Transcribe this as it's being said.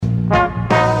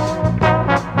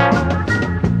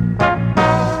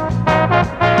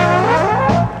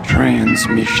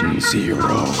Transmission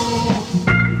Zero.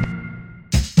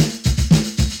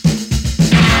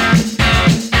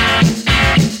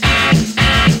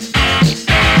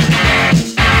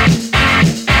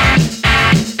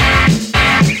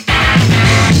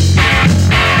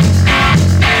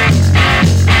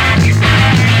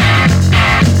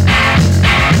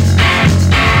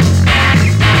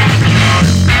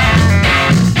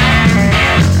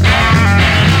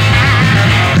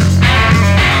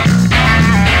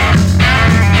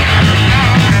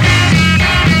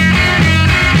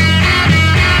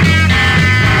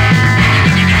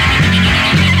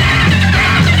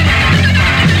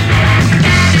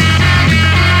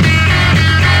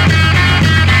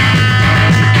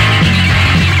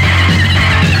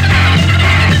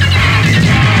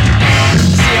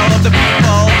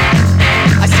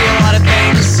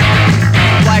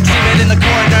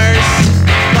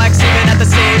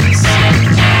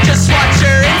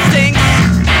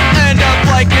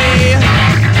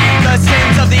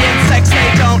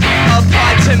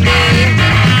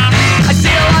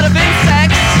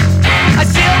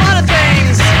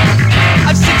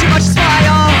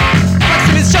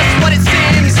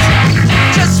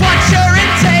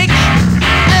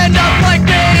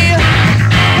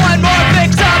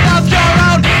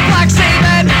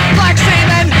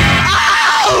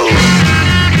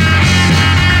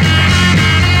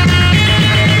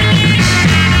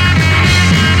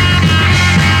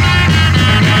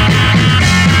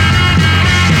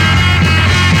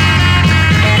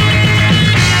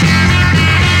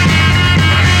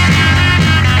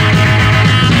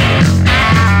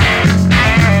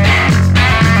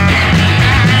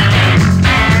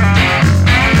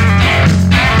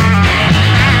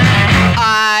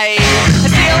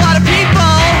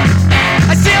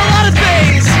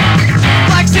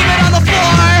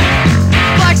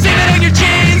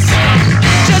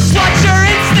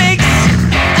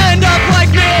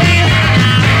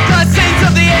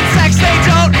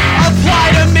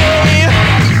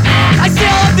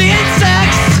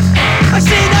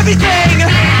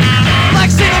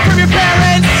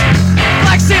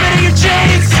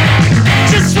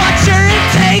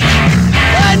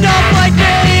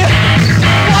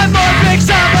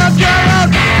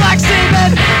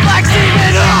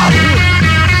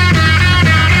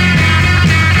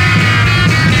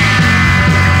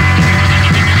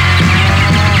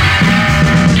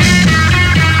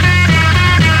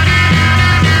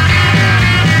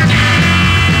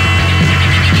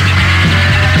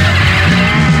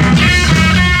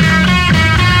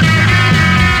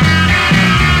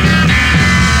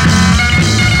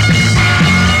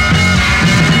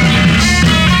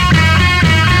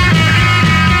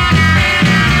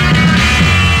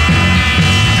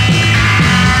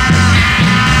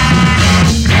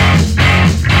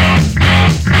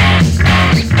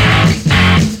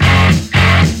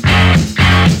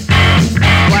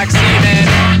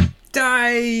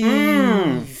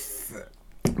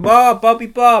 Bobby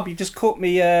Bob, you just caught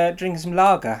me drinking some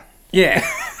lager. Yeah.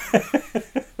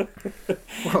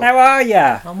 How are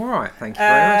ya? I'm alright, thank you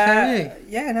very much. How are you?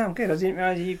 Yeah, no, I'm good. I didn't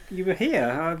realise you were here.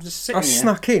 I was just sitting I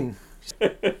snuck in.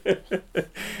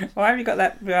 Why have you got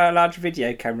that large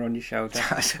video camera on your shoulder?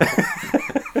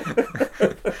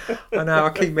 I know, I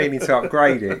keep meaning to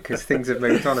upgrade it because things have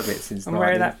moved on a bit since I'm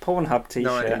wearing that Pornhub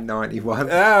t-shirt.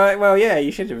 1991. Oh, well, yeah,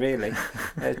 you should have really.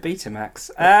 Betamax.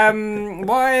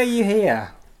 Why are you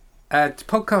here?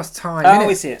 Podcast time. Oh,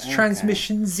 is it? It's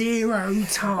Transmission Zero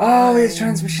time. Oh, it's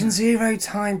Transmission Zero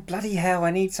time. Bloody hell,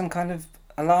 I need some kind of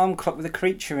alarm clock with a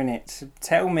creature in it.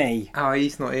 Tell me. Oh,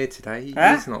 he's not here today.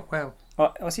 He's not well.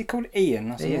 What's he called?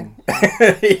 Ian? Ian.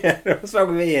 Yeah, what's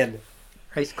wrong with Ian?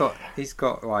 He's got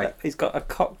a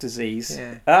cock disease.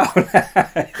 Yeah. Oh, no.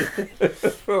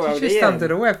 Well, he's just Ian. under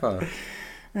the weather.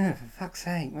 Oh, for fuck's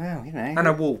sake. Well, you know. And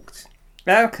I walked.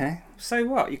 Okay. So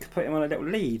what? You could put him on a little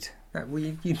lead. Well,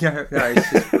 you know, no,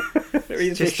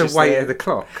 it's just the weight of the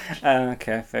clock.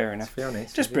 Okay, fair enough. To be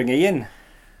honest. Just bring Ian.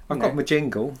 I've got my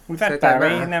jingle. We've had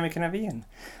Barry, and now we can have Ian.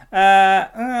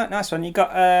 Nice one. You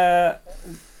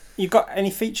got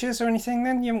any features or anything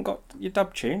then? You haven't got your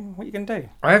dub tune. What are you going to do?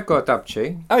 I have got a dub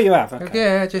tune. Oh, you have? Okay.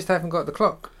 Yeah, I just haven't got the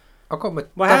clock. I've got my.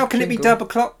 Well, how can it be dub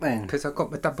o'clock then? Because I've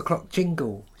got my dub o'clock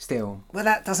jingle still. Well,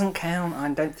 that doesn't count. I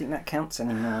don't think that counts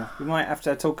anymore. We might have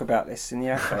to talk about this in the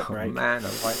advert break. Oh man,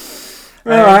 I'm like.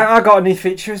 All right, I got a new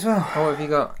feature as well. Oh, what have you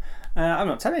got? I'm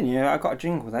not telling you. I got a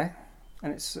jingle there.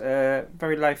 and it's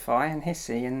very lo-fi and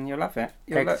hissy, and you'll love it.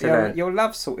 Excellent. You'll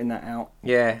love sorting that out.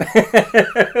 Yeah.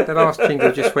 The last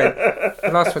jingle just went.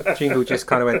 The last jingle just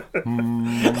kind of went.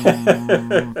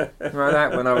 Like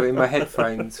that when I was in my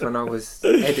headphones when I was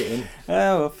editing.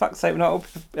 Oh, well, fuck's sake, we're not all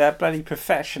bloody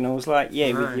professionals like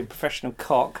you with your professional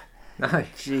cock. No.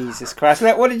 Jesus Christ.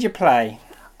 Look, what did you play?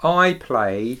 I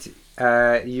played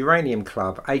Uranium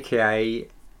Club, aka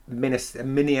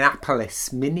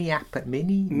Minneapolis. Minneapolis.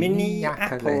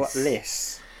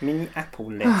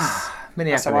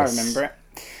 That's how I remember it.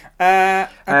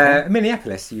 Okay.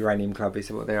 Minneapolis Uranium Club is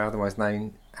what they're otherwise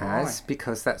known as,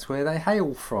 because that's where they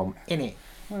hail from, innit?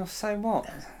 Well, so what?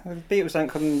 The Beatles don't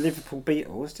call them Liverpool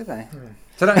Beatles, do they?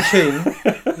 So that tune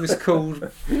was called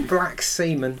Black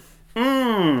Semen.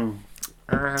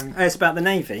 It's about the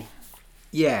Navy.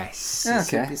 Yes.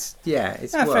 Okay. It's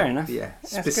fair enough. Yeah,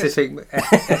 That's specific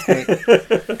ethnic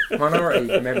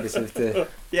minority members of the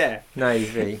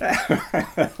Navy.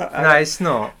 No, it's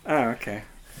not. Oh, okay.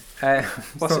 It's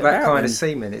What's not it that about, kind then? of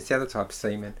semen. It's the other type of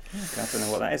semen. Okay, I don't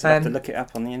know what that is. I'll have to look it up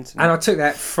on the internet. And I took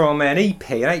that from an EP,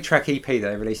 an 8-track EP that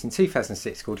they released in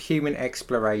 2006 called Human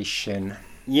Exploration.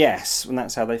 Yes, and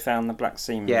that's how they found the Black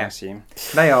Semen, I assume.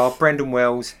 They are Brendan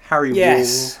Wells, Harry Wall,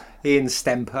 Ian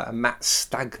Stemper and Matt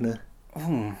Stagner.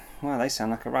 Oh, wow, they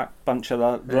sound like a right bunch of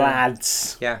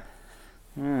lads. Yeah.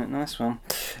 Right, nice one.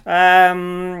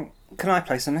 Can I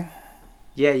play something?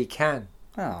 Yeah, you can.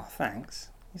 Oh, thanks.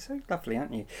 You're so lovely,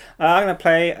 aren't you? I'm going to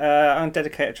play, I'm going to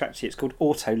dedicate a track to you. It's called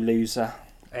Auto Loser.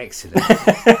 Excellent.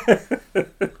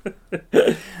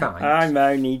 Thanks. I'm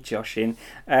only joshing.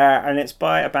 And it's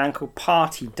by a band called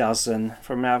Party Dozen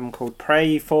from an album called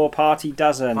Pray for Party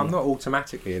Dozen. I'm not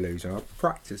automatically a loser. I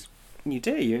practice. You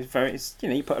do. You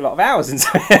put a lot of hours into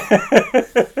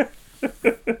it.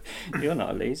 You're not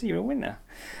a loser. You're a winner.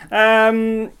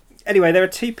 Anyway, they're a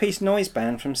two-piece noise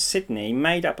band from Sydney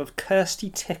made up of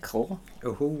Kirsty Tickle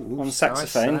on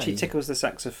saxophone. She tickles the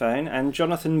saxophone, and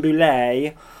Jonathan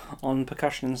Boulay on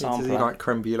percussion and sampler. Does he like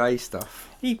creme brulee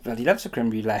stuff? He bloody loves a creme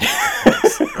brulee.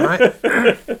 Right.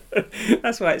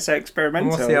 That's why it's so experimental.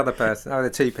 And what's the other person? Oh,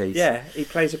 the two-piece. Yeah, he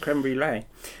plays a creme brulee.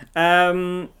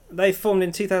 They formed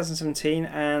in 2017,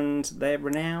 and they're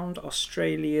renowned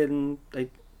Australian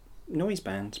noise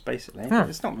bands, basically.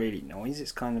 It's not really noise,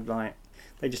 it's kind of like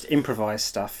they just improvise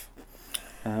stuff.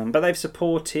 But they've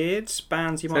supported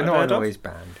bands you might have heard of. They're not a noise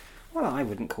band. Well, I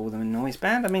wouldn't call them a noise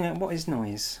band. I mean, what is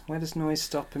noise? Where does noise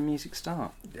stop and music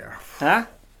start? Yeah. Huh?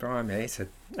 Blimey, it's a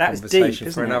That's conversation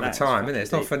deep, for another time, isn't it?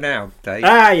 It's not for now, Dave.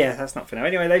 Ah, yeah, that's not for now.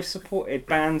 Anyway, they've supported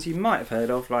bands you might have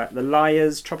heard of, like The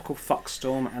Liars, Tropical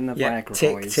Foxstorm, and the Viagra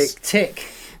tick, Boys. tick,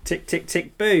 tick. Tick, tick,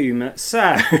 tick, boom.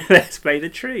 So, let's play the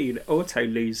tune, Auto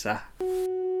Loser.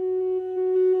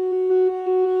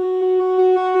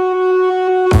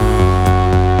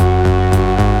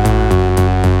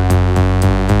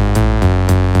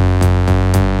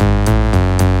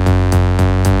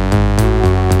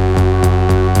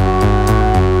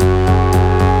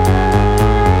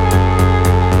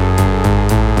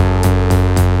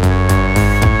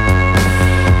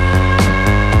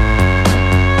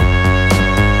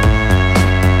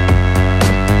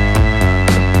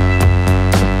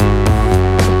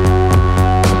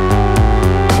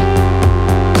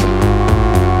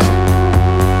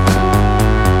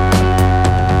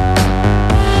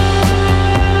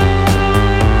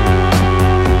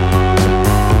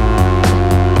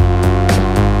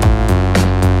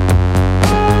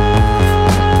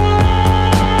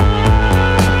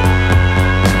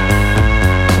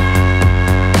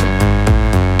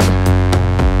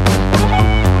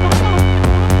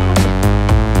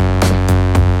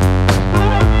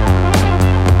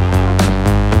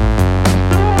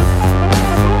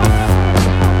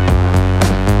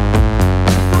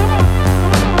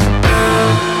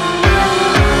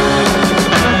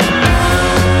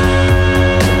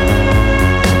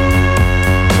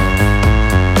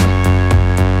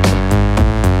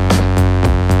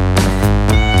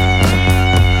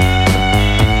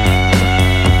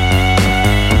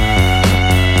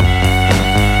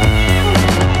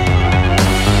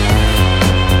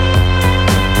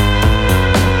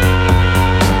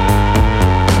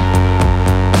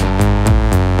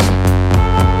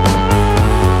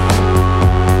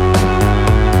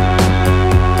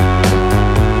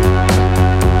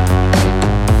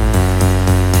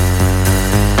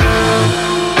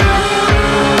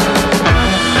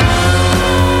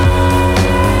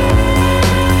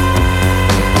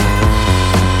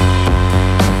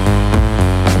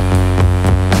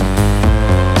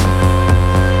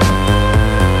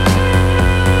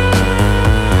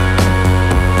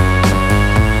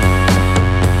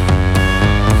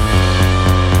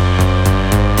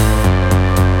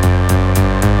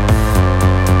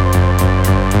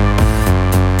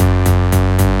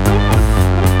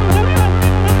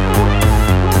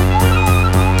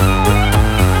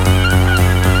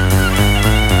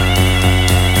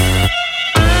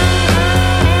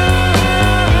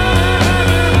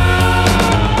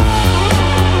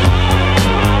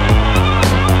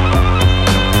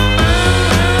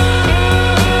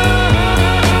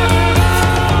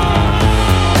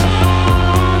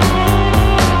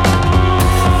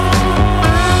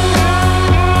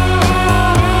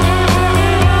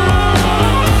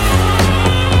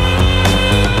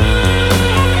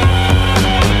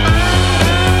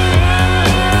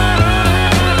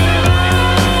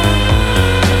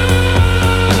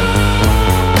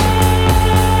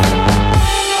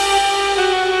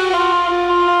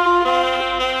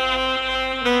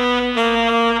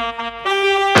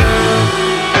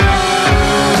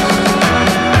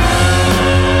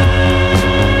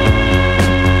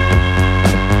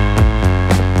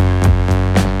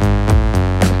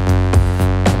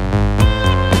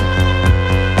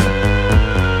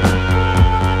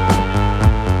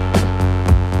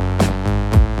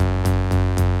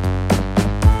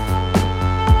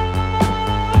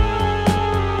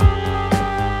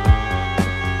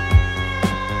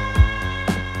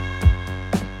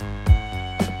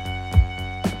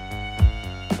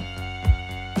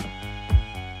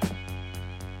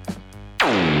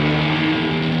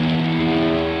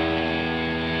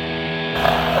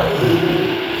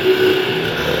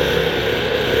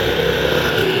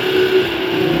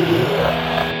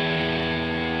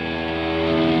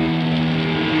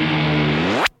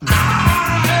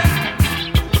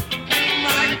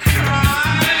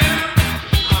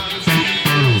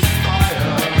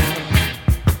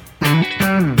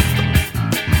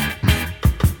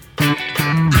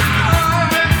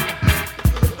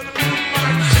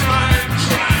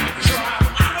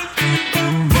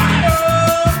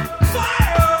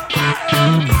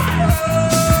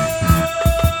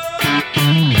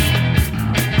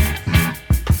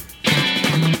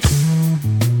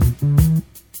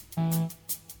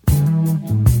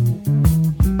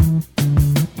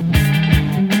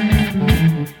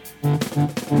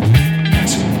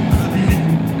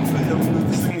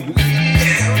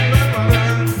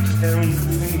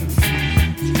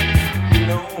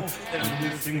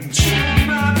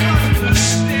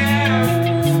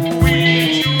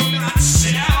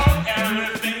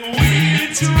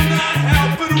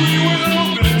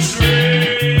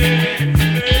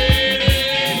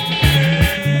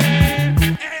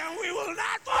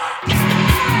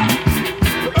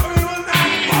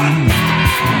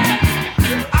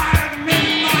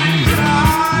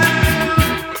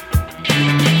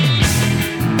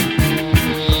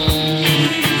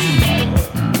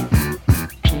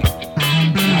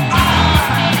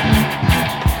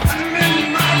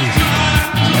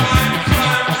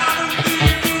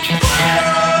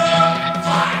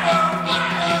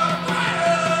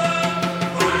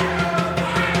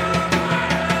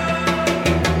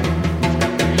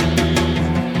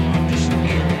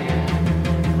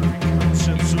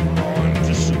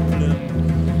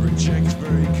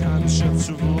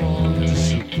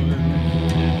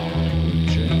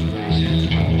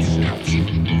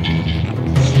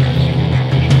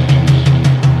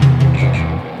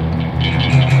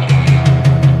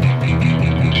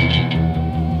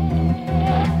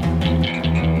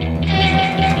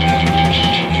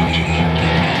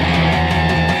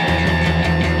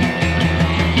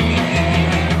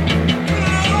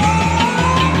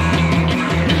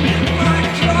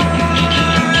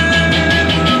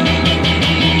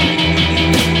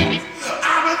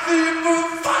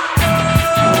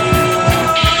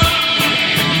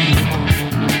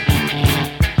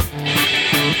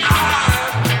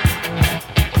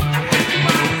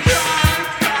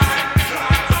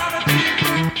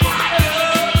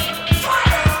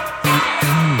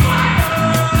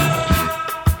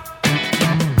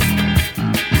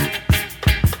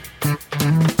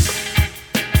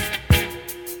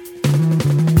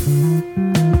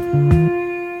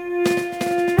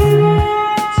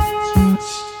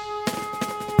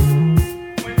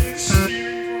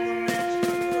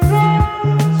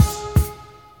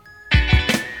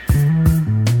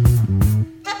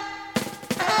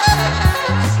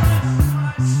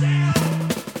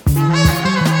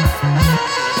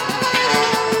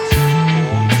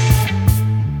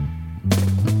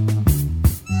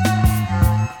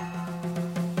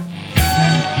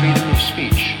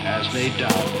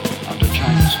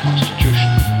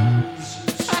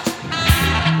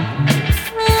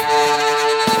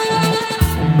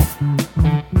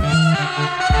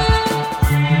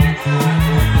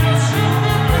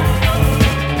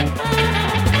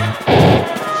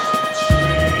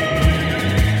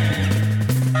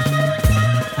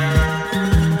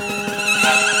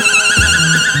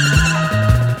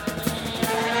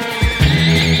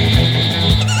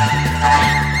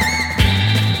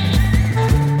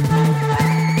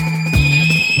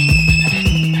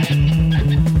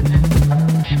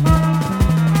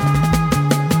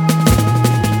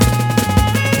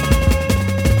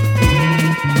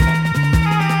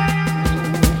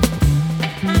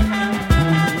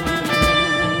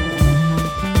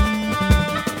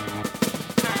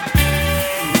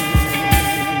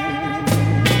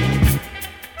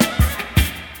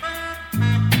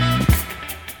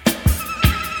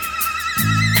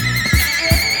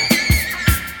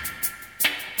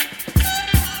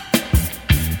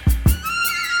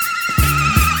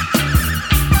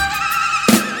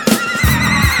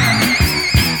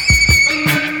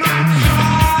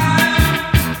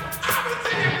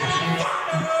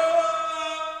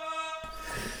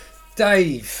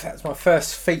 Dave. That's my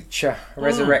first feature.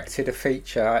 Resurrected a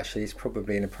feature. Actually, it's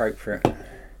probably inappropriate.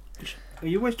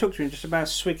 You always talk to me just about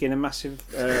swigging a massive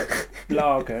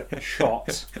lager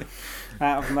shot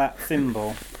out of that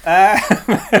thimble.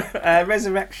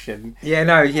 Resurrection. Yeah,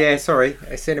 no, yeah, sorry,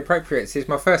 it's inappropriate. It's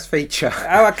my first feature.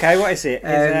 Oh, okay. What is it?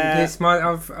 It's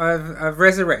I've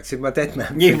resurrected my dead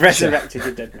man. You feature. resurrected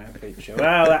your dead man feature.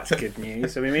 Well, that's good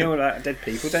news. I mean, we all like dead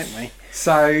people, don't we?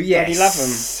 So yes, you love them.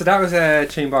 So that was a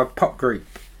tune by Pop Group.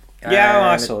 Yeah,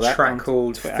 I saw that. A track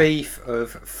called Twitter. Thief of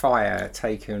Fire,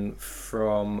 taken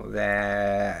from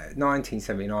their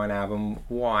 1979 album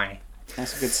Why.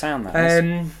 That's a good sound, that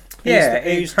is. Yeah,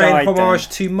 who's paying died homage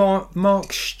to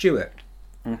Mark Stewart.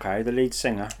 Okay, the lead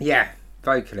singer. Yeah,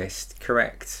 vocalist,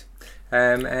 correct.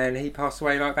 And he passed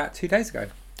away like about 2 days ago.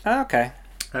 Oh, okay.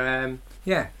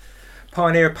 Yeah,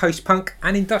 pioneer of post-punk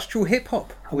and industrial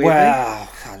hip-hop. Wow,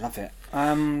 I love it.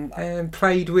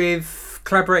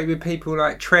 Collaborated with people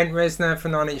like Trent Reznor for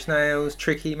 9 Inch Nails,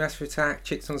 Tricky, Massive Attack,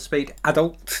 Chicks on Speed,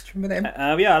 Adult. Do you remember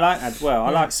them? Yeah, I like. Well,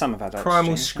 I like some of Adult.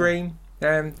 Primal Scream.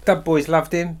 Dub Boys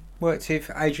loved him. Worked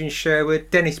with Adrian Sherwood.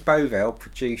 Dennis Bovell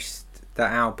produced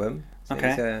that album. So Okay.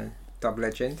 he's a dub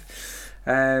legend.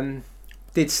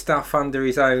 Did stuff under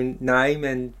his own name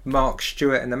and Mark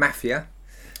Stewart and the Mafia.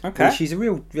 Okay. Which is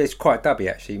it's quite dubby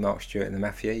actually, Mark Stewart and the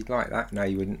Mafia. You'd like that? No,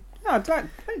 you wouldn't. No, what are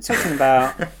you talking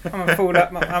about?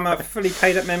 I'm a fully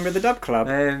paid up member of the Dub Club.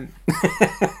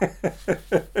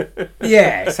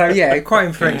 Yeah, quite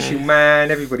influential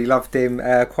man. Everybody loved him.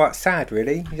 Quite sad,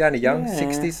 really. He's only young,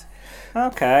 60s.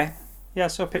 Okay. Yeah, I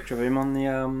saw a picture of him on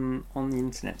the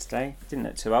internet today. Didn't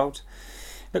look too old.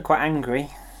 Looked quite angry.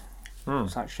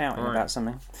 It's like shouting about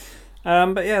something.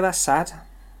 But yeah, that's sad.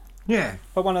 Yeah.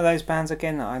 But one of those bands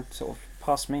again that I sort of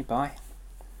passed me by.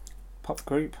 Pop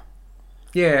Group.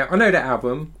 Yeah, I know that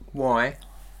album. Why?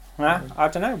 Nah, I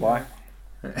don't know why.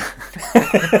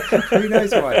 Who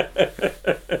knows why?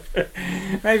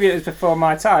 Maybe it was before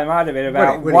my time. I'd have been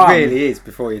about It really is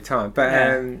before your time. But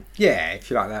if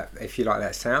you like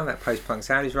that sound, that post-punk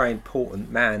sound, he's a very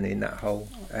important man in that whole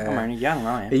I'm only young,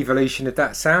 I am. evolution of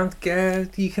that sound.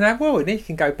 You can have you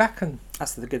can go back and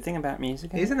That's the good thing about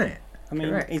music, isn't it? I mean,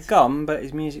 Correct. he's gone, but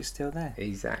his music's still there.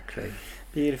 Exactly.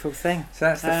 Beautiful thing. So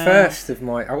that's the first of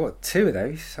my. I've got 2 of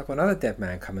those. I've got another dead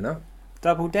man coming up.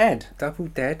 Double Dead. Double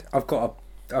dead. I've got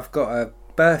a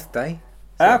birthday.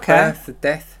 Okay. Birth, a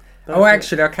death. Oh,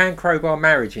 actually, I can crowbar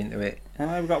marriage into it.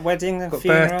 We've got wedding and Got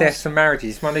funerals. birth, deaths, and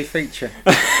marriages. It's my new feature.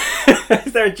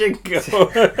 Is there a jingle?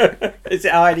 Is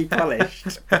it highly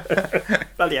polished?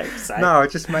 Bloody hope so. No, I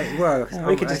just make. Well,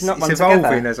 we could just knock it's one evolving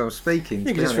together. as I'm speaking. You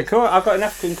to could be just honest. record. I've got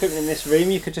enough equipment in this room.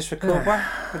 You could just record one.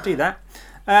 We'll do that.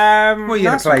 What are you going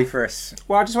nice to play one. for us?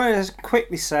 Well, I just wanted to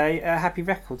quickly say Happy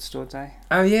Record Store Day.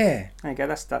 Oh yeah. There you go.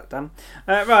 That's that done.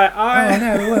 Right. I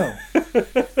know.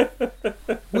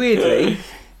 Well. Weirdly.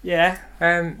 Yeah.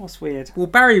 Um. What's weird? Well,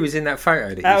 Barry was in that photo.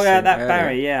 That you Oh yeah, sent that earlier.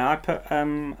 Barry. Yeah, I put a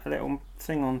little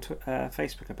thing on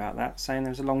Facebook about that, saying there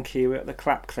was a long queue at the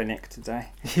Clap Clinic today.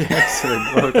 Yeah,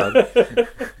 excellent. Well done.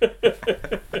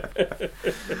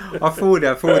 I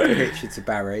forwarded the picture to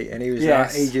Barry, and he was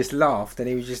Yes. like, he just laughed, and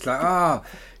he was just like, "Oh,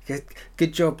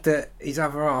 good job that his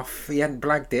other half he hadn't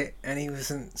blagged it, and he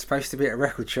wasn't supposed to be at a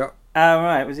record shop." Oh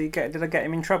right, was he? Did I get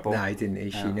him in trouble? No, he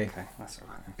didn't. She knew. Okay, that's all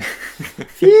right.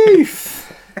 Phew.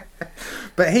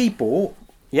 But he bought.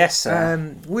 Yes,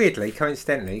 sir. Weirdly,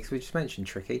 coincidentally, because we just mentioned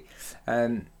Tricky,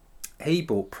 he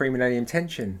bought Pre-Millennium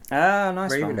Tension Oh,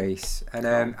 nice one. re-release, and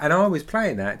I was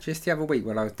playing that just the other week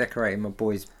when I was decorating my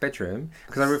boy's bedroom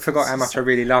because I forgot how much I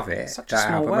really love it. Such a that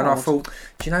small album, and I world. thought,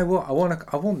 do you know what? I want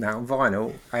that on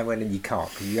vinyl. And well, then you can't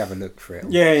because you have a look for it.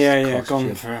 Yeah. Cost Gone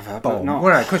you forever, but bomb. not.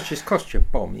 Well, no, it cost you a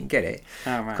bomb. You can get it.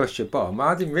 Oh, right. Cost you a bomb.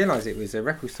 I didn't realise it was a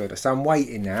record store, so I'm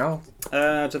waiting now.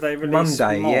 Do they release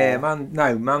Monday, more? yeah,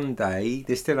 Monday.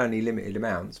 There's still only limited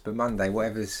amounts, but Monday,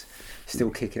 whatever's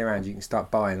still kicking around, you can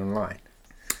start buying online.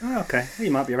 Oh, okay. Well,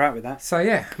 you might be alright with that. So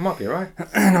yeah, might be alright.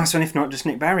 Nice one, if not just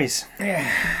Nick Barry's. Yeah.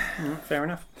 Fair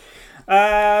enough.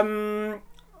 Yeah,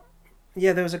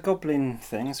 there was a Goblin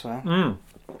thing as well.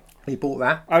 He bought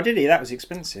that. Oh, did he? That was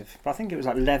expensive. But I think it was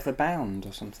like leather bound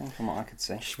or something, from what I could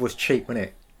see. It was cheap, wasn't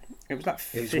it? It was like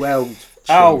It was 50. well cheap.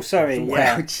 Oh, sorry, Well,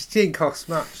 yeah. it didn't cost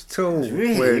much at all. It was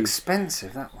really Well,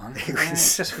 expensive, that one. It Yeah,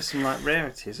 was- just for some like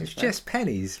rarities. It was just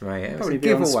pennies, mate. It was probably a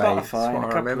be on giveaway. Spotify That's in what a I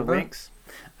couple remember. of weeks.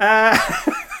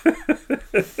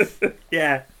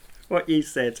 Yeah, what you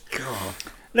said. God.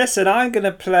 Listen, I'm going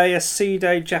to play a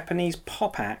pseudo-Japanese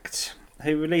pop act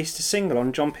who released a single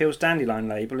on John Peel's Dandelion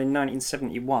label in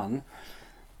 1971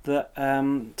 that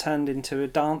turned into a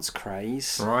dance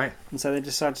craze. Right. And so they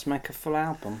decided to make a full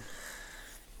album.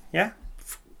 Yeah?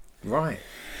 Right.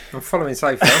 I'm following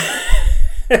so far.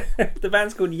 The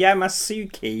band's called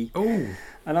Yamasuki. Ooh.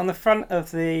 And on the front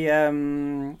of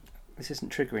the... this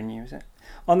isn't triggering you, is it?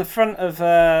 On the front of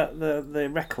the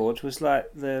record was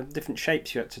like the different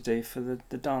shapes you had to do for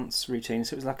the dance routine.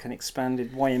 So it was like an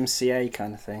expanded YMCA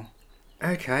kind of thing.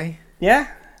 Okay. Yeah?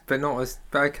 But not as...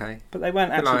 Okay. But they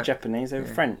weren't actually like, Japanese, they were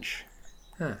French.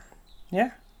 Huh.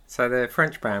 Yeah? So they're a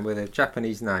French band with a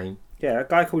Japanese name. Yeah, a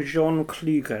guy called Jean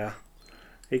Kluger.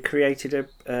 He created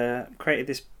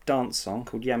this dance song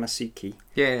called Yamasuki.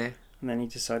 Yeah. And then he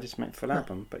decided to make a full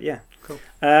album. But yeah. Cool.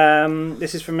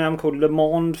 This is from an album called Le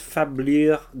Monde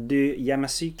Fabuleux de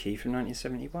Yamasuki from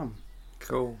 1971.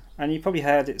 Cool. And you probably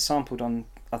heard it sampled on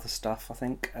other stuff, I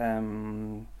think.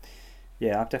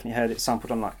 Yeah, I've definitely heard it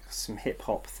sampled on like some hip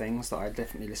hop things that I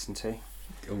definitely listen to.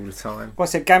 All the time.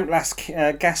 What's it?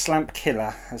 Gas Lamp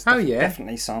Killer has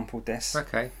definitely sampled this.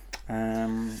 Okay.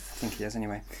 I think he has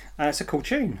anyway. It's a cool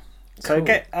tune. So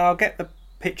Cool. I'll get the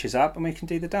pictures up and we can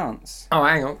do the dance. Oh,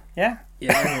 hang on. Yeah?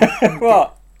 Yeah, hang on.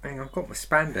 What? Hang on, I've got my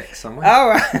spandex somewhere.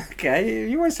 Oh, okay.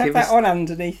 You always have Give that us- on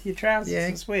underneath your trousers. Yeah,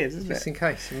 It's weird, isn't Just it? in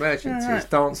case. Emergencies. Alright.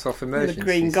 Dance off You're emergencies. the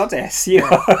green goddess, you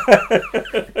are.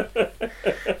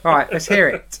 Alright, let's hear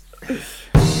it.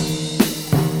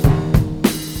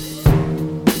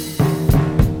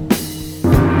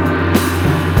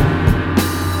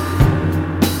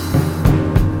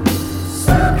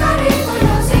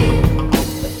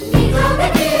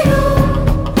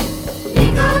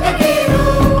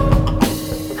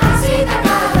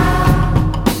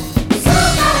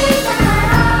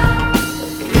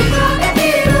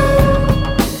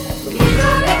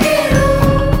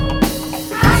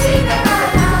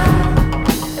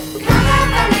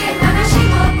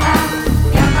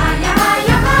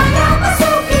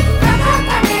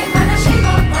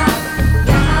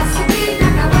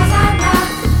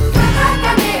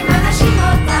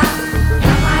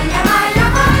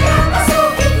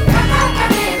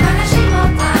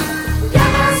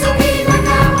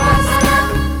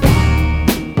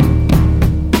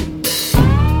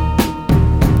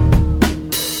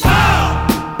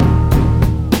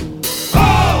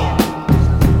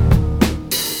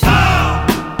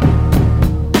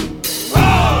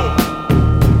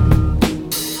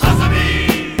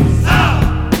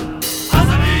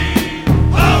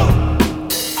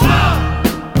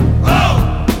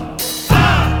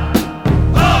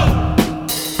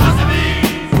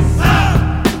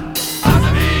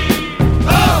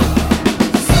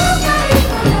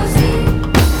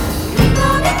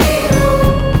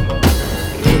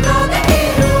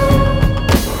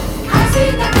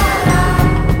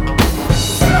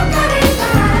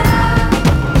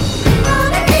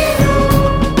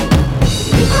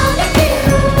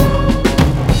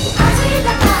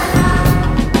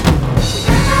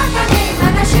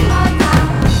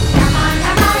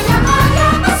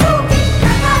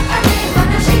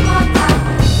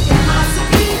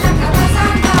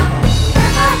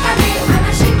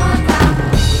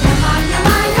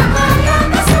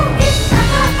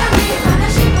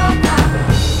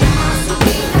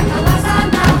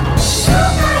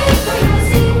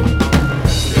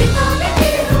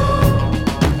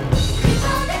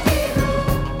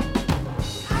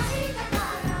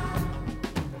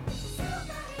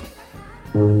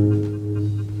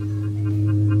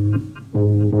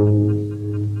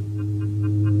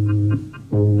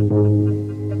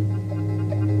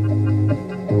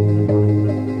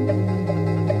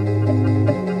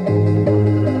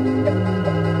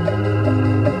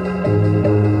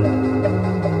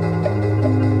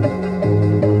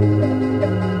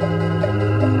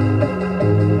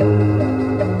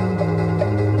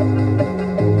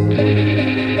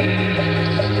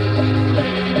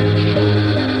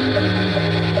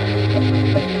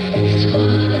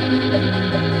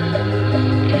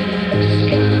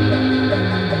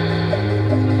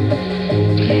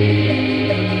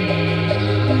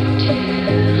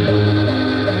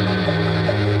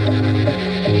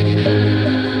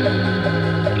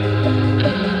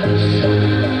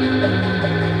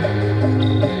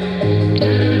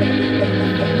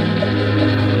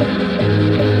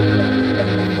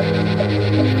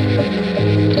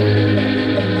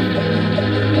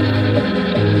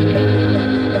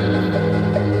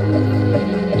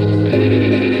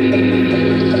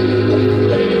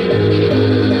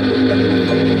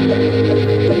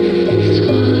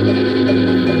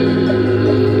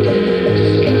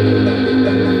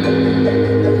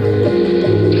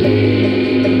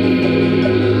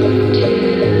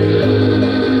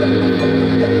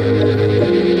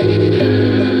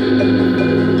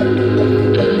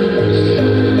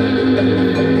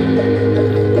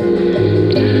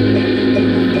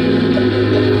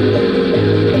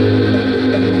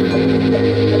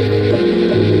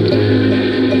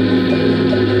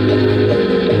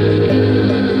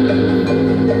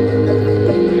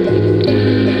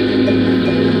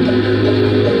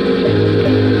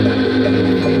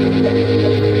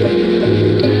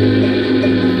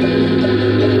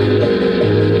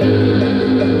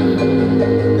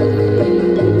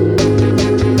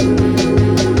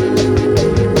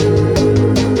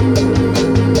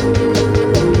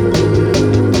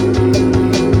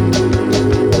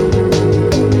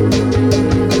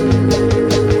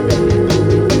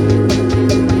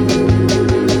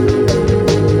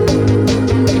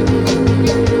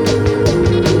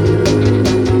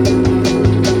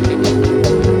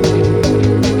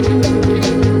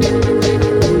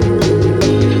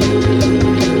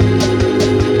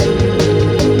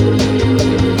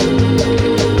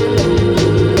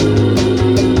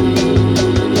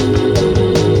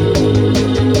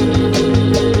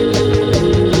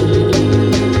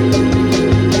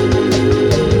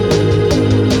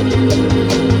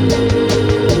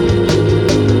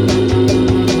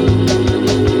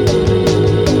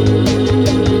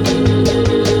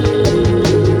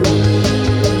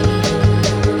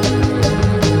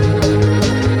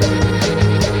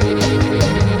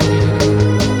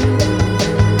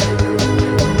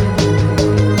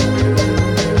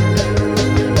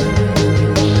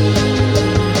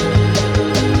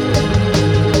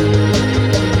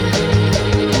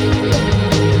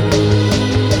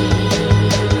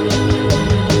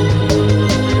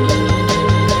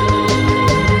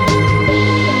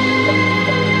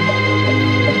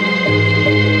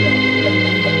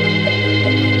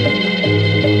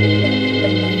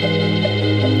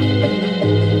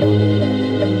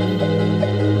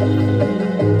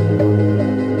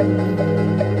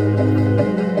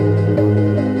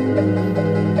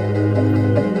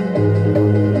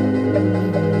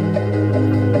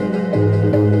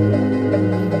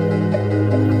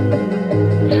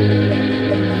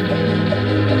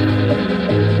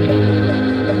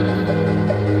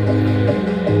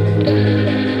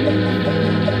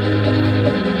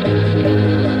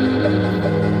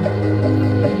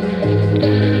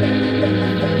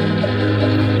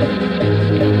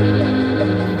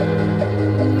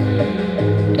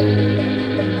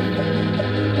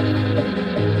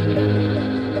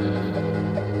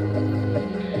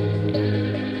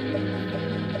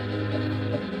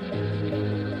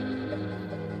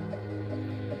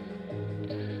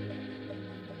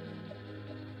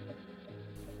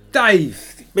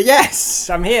 Dave. But yes,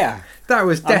 I'm here. That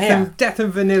was Death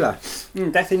and Vanilla.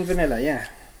 Death in Vanilla, yeah.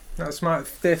 That was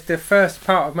the first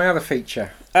part of my other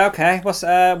feature. Okay, what's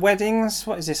weddings?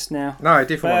 What is this now? No, a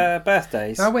different one.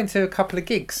 Birthdays. I went to a couple of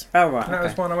gigs. Oh right, That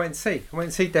was one I went to see. I went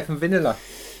to see Death and Vanilla.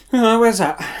 Oh, where's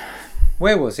that?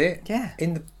 Where was it? Yeah.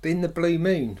 In the Blue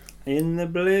Moon. In the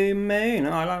Blue Moon.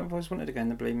 Oh, I've always wanted to go in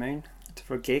the Blue Moon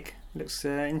for a gig. Looks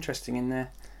interesting in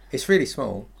there. It's really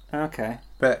small. Okay.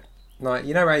 But like,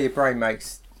 you know how your brain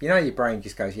makes. You know, your brain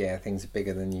just goes, yeah, things are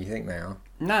bigger than you think they are.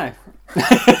 No.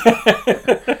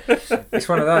 It's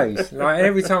one of those. Like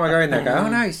every time I go in there, I go, oh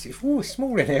no, it's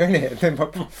small in here, isn't it? And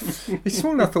then it's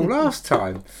smaller than I thought last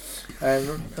time.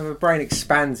 And my brain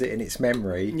expands it in its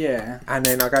memory. Yeah. And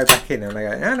then I go back in and I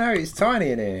go, oh no, it's tiny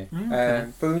in here.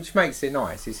 Okay. But which makes it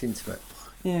nice. It's intimate.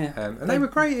 Yeah. And they were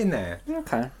great in there.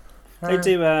 Okay. They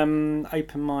do open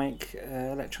mic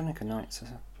electronica nights.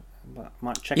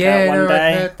 Might check out one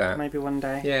day. I've heard that. Maybe one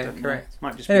day. Yeah, correct.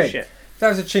 Might just Anyway, be shit. That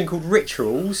was a tune called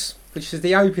Rituals, which is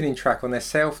the opening track on their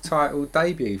self-titled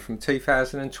debut from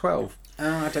 2012.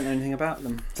 Oh, I don't know anything about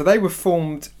them. So they were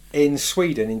formed in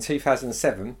Sweden in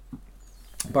 2007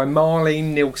 by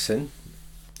Marlene Nilsson.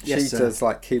 Yes, She does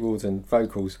like keyboards and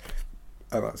vocals.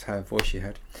 Oh, that's her voice she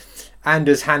had.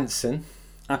 Anders Hansen.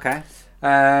 Okay.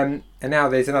 And now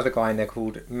there's another guy in there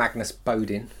called Magnus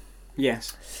Bodin.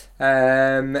 Yes.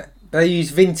 They use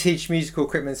vintage musical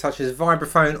equipment such as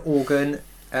vibraphone, organ,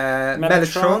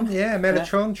 mellotron,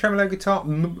 mellotron, tremolo guitar,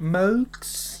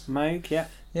 Moogs. Moog, yeah.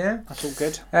 Yeah. That's all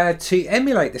good. To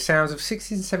emulate the sounds of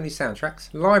 60s and 70s soundtracks,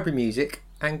 library music,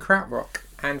 and krautrock,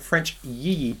 and French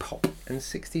yee pop and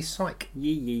 60s psych.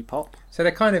 Yee pop. So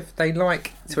they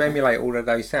like to emulate all of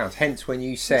those sounds. Hence, when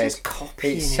you said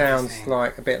it sounds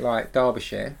like a bit like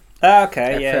Derbyshire.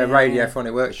 Okay, For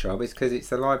Radiophonic Workshop, it's because it's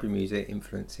the library music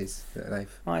influences that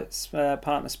they've. My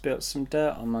partner spilt some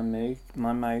dirt on my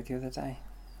Moog the other day.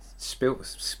 Spilt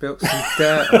some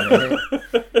dirt on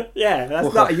it. Yeah,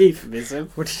 that's not a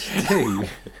euphemism. What did you do?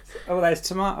 All those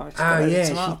tomatoes.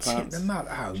 She tipped them up.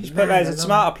 Oh, she's put loads of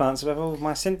tomato plants above all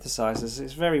my synthesizers.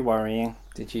 It's very worrying.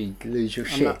 Did you lose your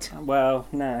shit? Well,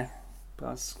 no,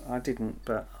 but I didn't.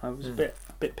 But I was a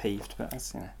bit peeved. But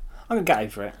that's, I'm gonna get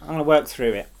over it. I'm gonna work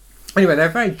through it. Anyway, they're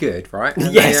very good, right?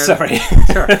 And sorry.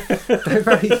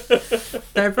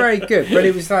 They're very good, but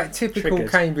it was like typical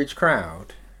Triggered. Cambridge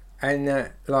crowd, and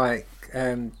they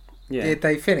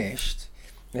finished.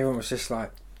 Everyone was just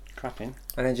like Clapping.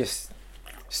 and then just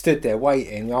stood there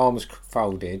waiting, arms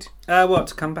folded. What,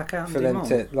 to come back out and for do them more?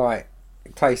 to like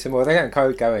play some more. They don't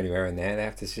go anywhere in there. They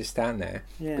have to just stand there,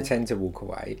 pretend to walk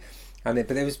away, but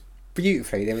there was.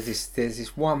 Beautifully, there's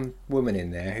this one woman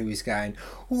in there who was going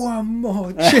one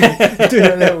more chip,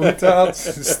 doing a little dance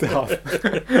and stuff,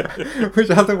 which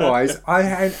otherwise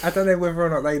I don't know whether or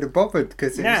not they'd have bothered,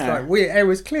 because it was like it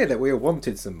was clear that we all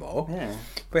wanted some more,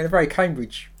 but in a very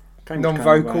Cambridge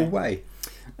non-vocal kind of way.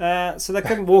 So they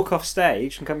couldn't walk off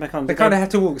stage and come back on. They kind of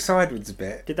had to walk sideways a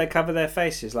bit. Did they cover their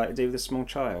faces like they do with a small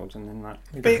child, and then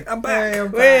I'm back. I'm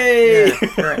back.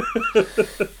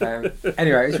 Yeah,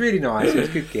 anyway, it was really nice. It was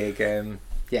a good gig.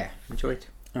 Enjoyed.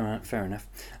 All right, fair enough.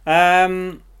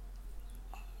 Then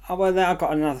I've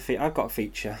got another feature. I've got a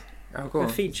feature. Oh, go on.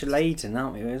 We're feature laden,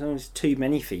 aren't we? There's always too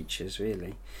many features,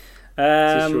 really.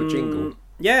 Is this your jingle?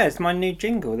 Yeah, it's my new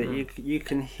jingle that you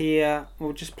can hear.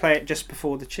 We'll just play it just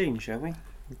before the tune, shall we?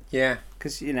 Yeah.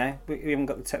 Because, we haven't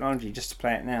got the technology just to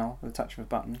play it now with the touch of a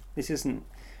button. This isn't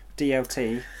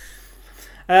DLT.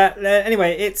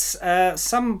 Anyway, it's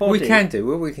somebody... What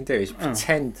we can do is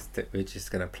pretend that we're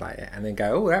just going to play it and then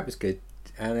go, oh, that was good.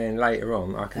 And then later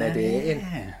on, I can edit it in.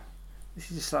 Yeah.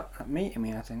 This is just like meeting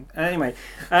me, I think. Anyway,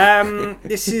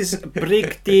 this is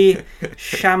Brighde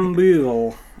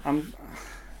Chaimbeul.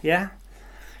 Yeah?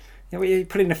 Yeah, what are you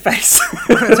putting in a face?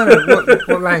 I don't know,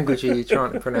 what language are you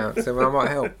trying to pronounce? So I might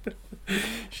help.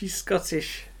 She's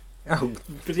Scottish. Oh.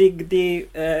 Brighde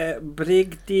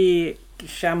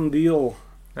Chaimbeul.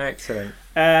 Excellent.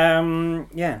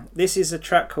 This is a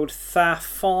track called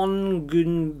Fonn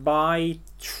by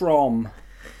Trom.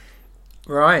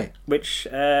 Right. Which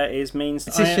means...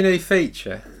 Is this your new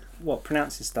feature? What,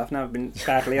 pronouncing stuff? No, I've been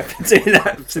badly up and doing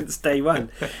that since day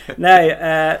one.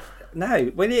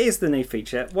 No, well, it is the new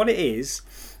feature. What it is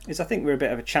I think we're a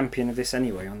bit of a champion of this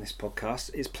anyway on this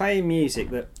podcast, is playing music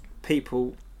that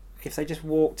people, if they just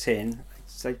walked in,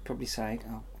 they'd probably say,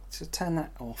 oh, so turn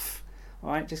that off.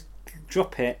 All right, just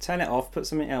drop it, turn it off, put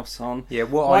something else on. Yeah,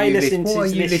 what are you listening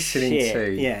shit?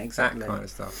 to? Yeah, exactly. That kind of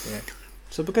stuff, yeah.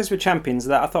 So because we're champions of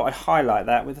that, I thought I'd highlight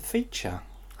that with a feature.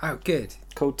 Oh, good.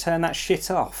 Called Turn That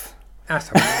Shit Off. That's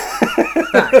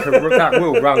that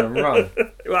will run and run.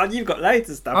 Well, you've got loads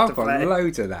of stuff to play. I've got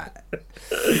loads of that.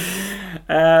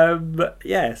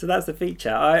 Yeah, so that's the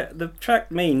feature. The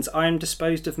track means I am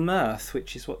disposed of mirth,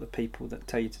 which is what the people that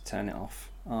tell you to turn it off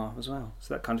are as well.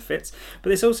 So that kind of fits.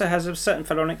 But this also has a certain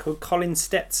fellow on it called Colin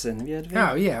Stetson. Have you heard of him?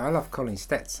 Oh yeah, I love Colin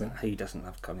Stetson. Who doesn't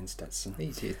love Colin Stetson?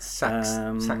 He's a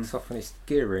saxophonist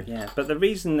guru. Yeah, but the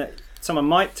reason that someone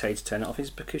might tell you to turn it off is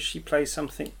because she plays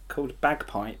something called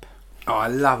bagpipe. Oh, I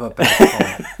love a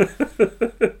bagpipe.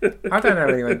 I don't know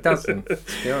anyone doesn't,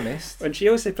 to be honest. And she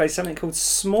also plays something called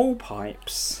small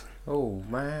pipes. Oh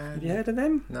man, have you heard of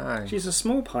them? No. She's a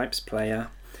small pipes player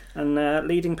and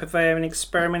leading purveyor in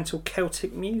experimental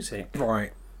Celtic music.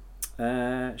 Right.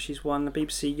 She's won the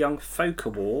BBC Young Folk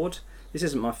Award. This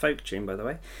isn't my folk tune, by the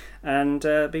way. And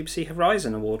BBC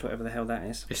Horizon Award, whatever the hell that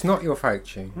is. It's not your folk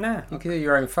tune. No. You can do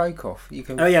your own folk off. You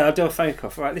can. Oh yeah, I'll do a folk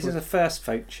off. Right, this is the first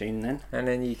folk tune then. And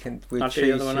then you can. I'll do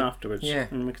the other one afterwards. Yeah.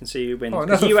 And we can see who wins.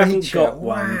 Because you haven't got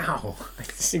one. Wow.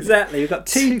 Exactly. We've got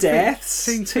two deaths,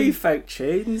 two folk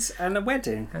tunes, and a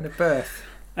wedding. And a birth.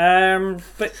 Well,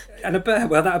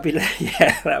 that'll be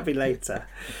that'll be later.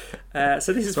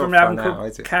 So this is from an album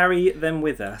called Carry Them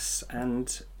With Us,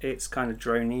 and it's kind of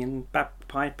drony and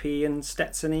bagpipey and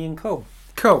Stetsony and cool.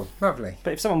 Cool, lovely.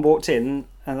 But if someone walked in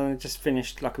and I just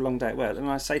finished like a long day at work, then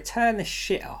I'd say, turn this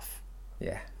shit off.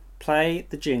 Yeah. Play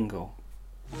the jingle.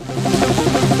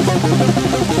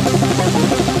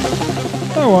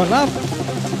 Oh, what, love?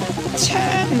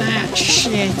 Turn that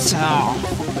shit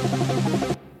off.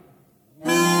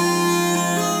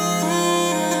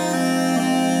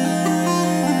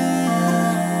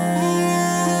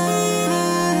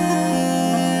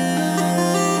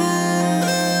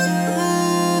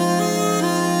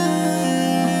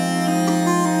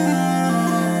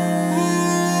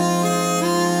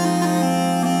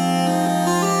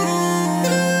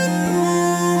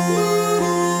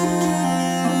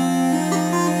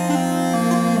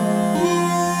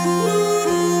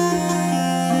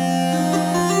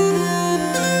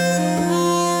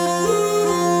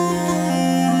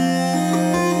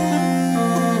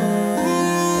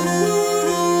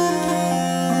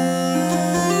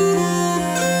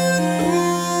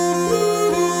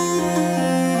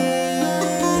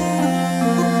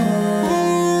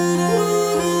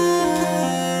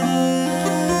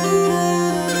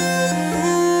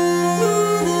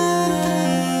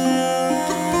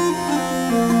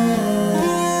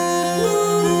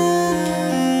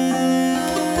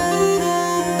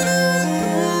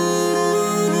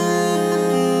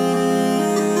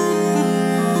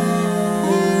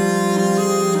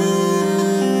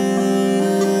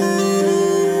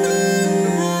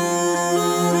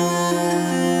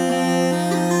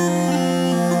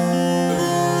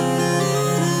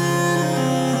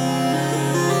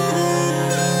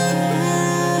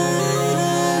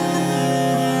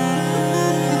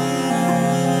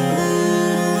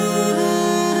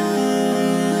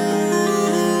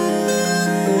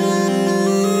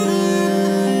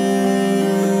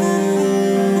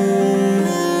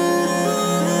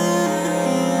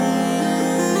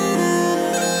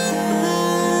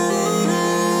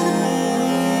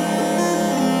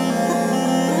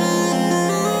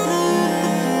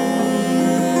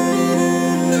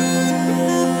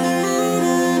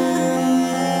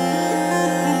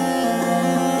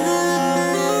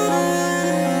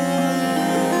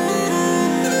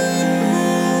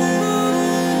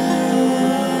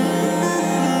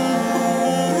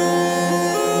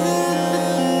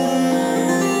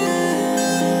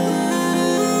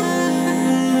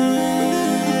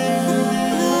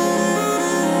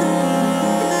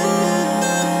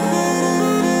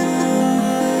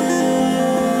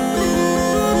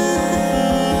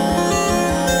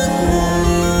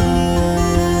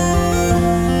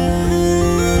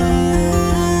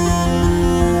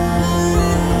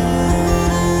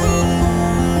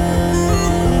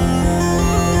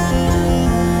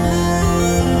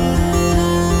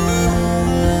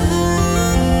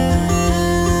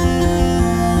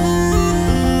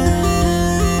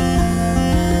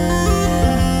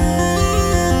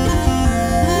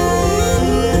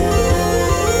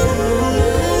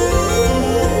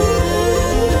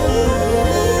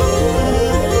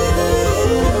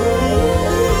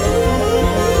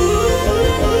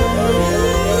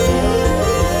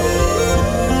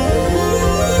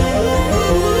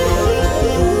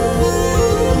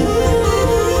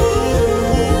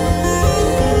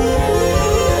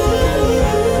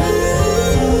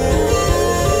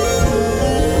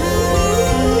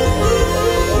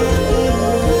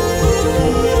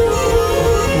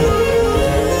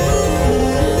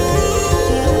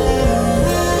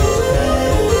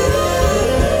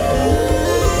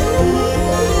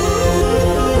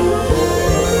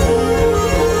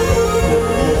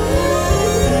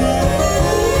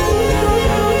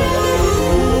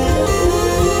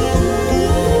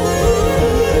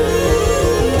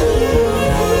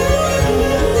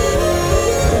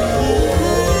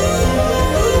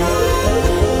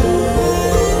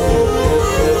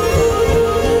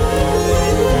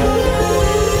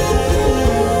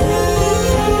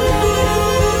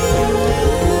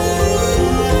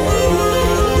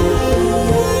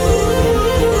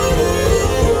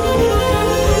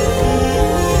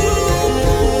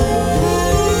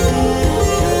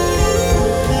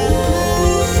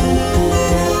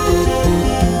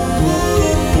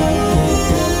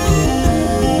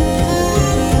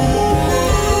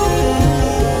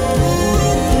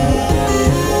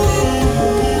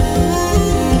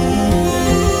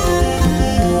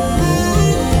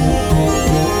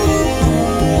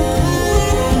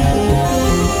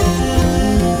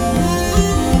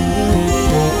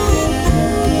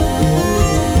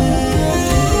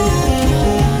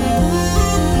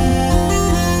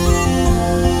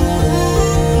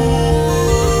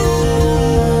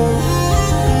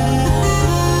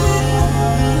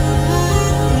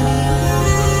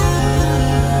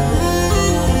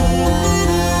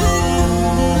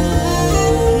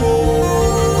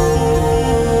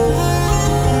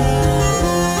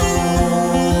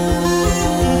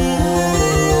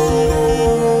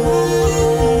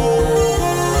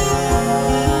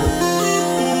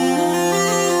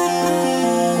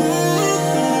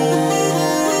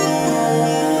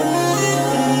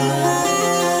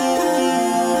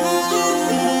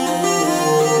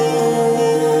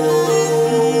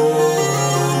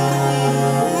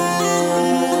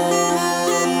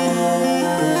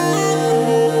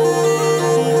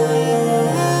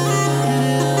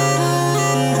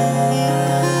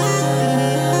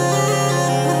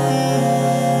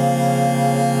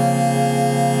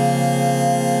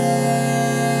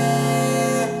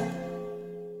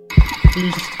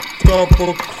 It's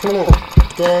double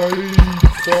clock day.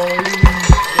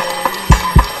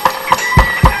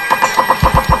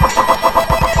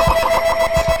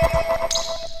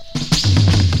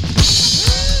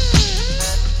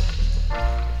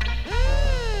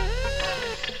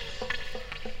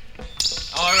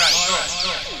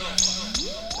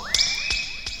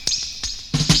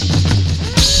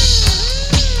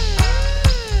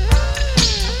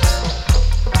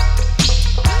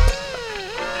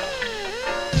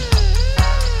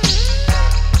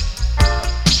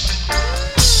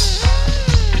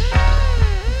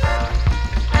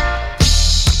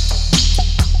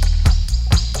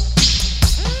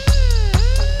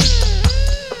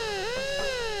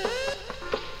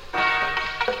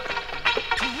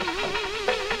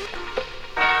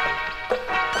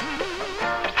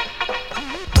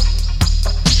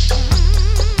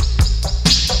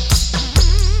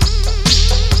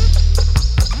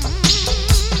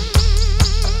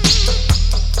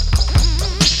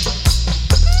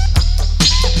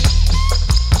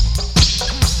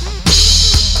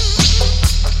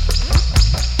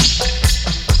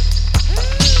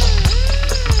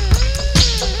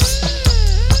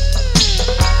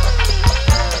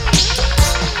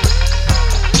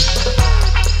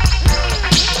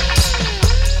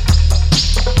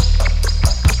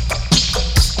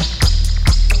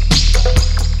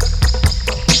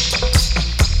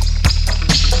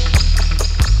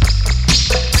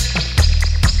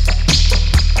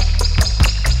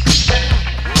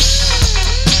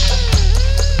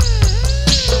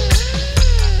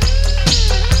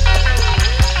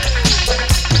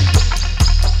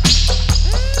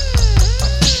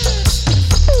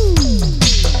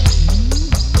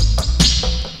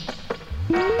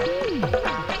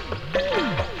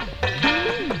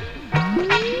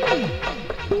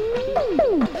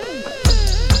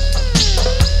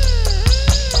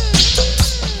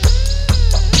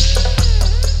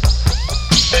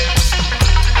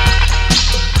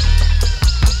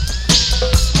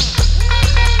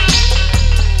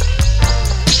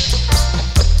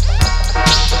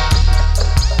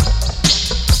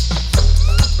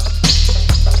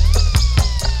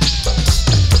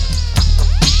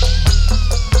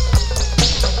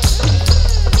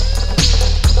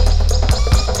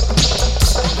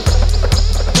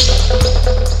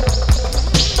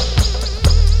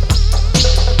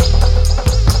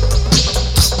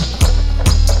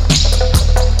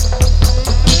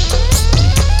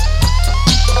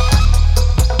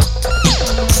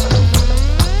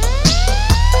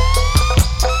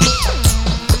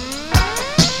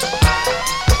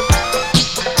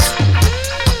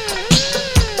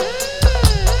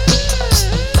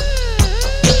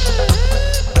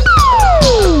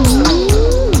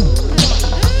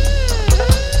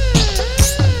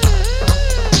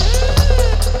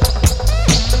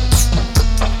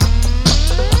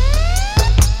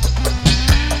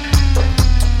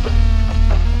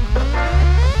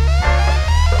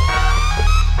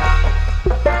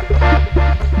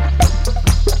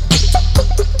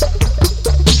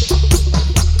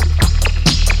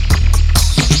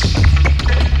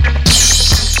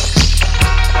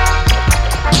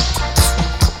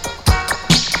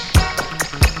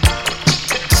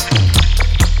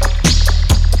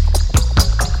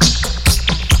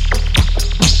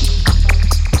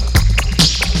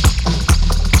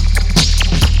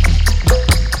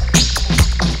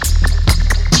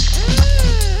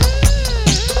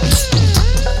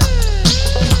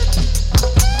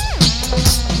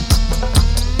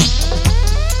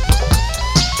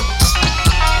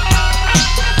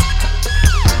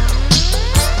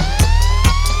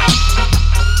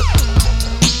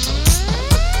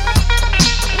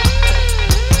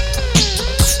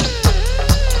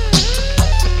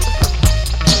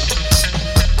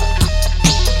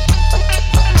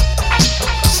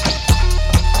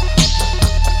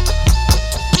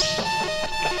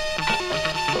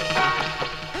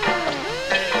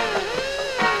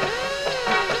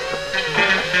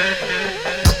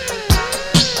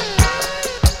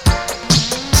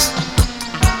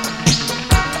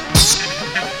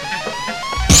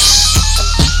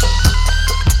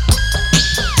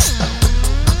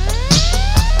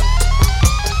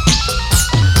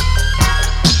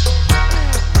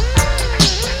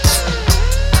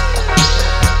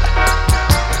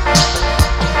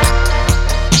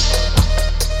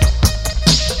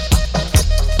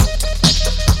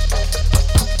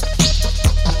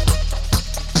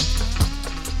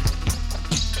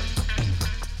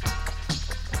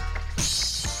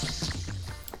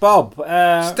 Bob.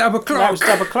 Double clock. That was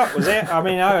double clock, was it? I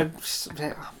mean, I was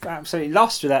absolutely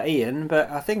lost without Ian, but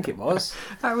I think it was.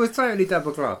 That was totally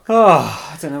double clock.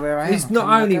 Oh, I don't know where I am. It's not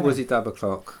only was it double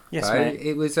clock. Yes, though, mate.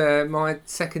 it was my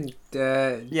second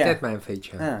Dead Man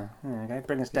feature. Oh, okay.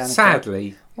 Bring us down.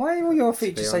 Sadly. Why are all your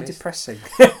features so honest. depressing?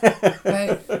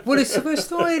 Well, it's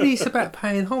not really. It's about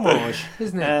paying homage,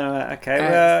 isn't it? Okay.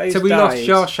 Well, so we died?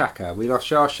 lost Shaka. We lost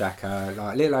Shaka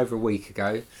like a little over a week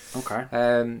ago.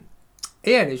 Okay.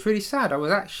 Yeah, and it's really sad. I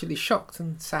was actually shocked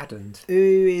and saddened. Who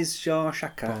is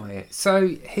Shaka? By it. So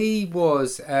he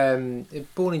was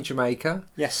born in Jamaica.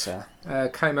 Yes, sir.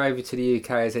 Came over to the UK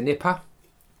as a nipper.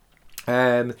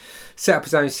 Set up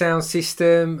his own sound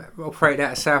system. Operated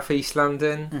out of South East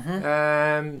London.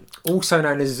 Mm-hmm. Also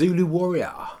known as Zulu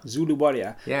Warrior. Zulu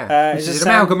Warrior. Yeah, which is an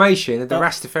amalgamation of the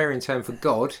Rastafarian term for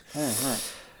God. Oh,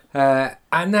 right.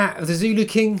 And that of the Zulu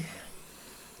King.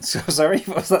 So, sorry,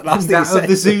 what was that last thing That you said? of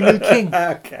the Zulu King.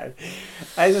 Okay.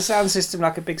 Is a sound system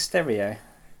like a big stereo?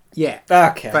 Yeah.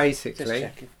 Okay. Basically. Just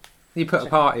checking. You put a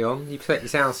party on, you set your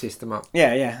sound system up.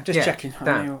 Yeah. Just checking. that.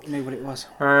 I knew what it was.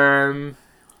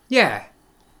 Yeah.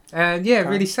 And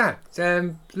really sad.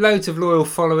 Loads of loyal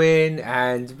following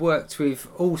and worked with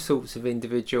all sorts of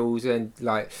individuals and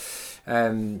it's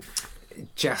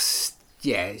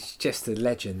just a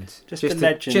legend. Just a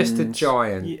legend. Just a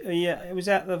giant. Yeah, was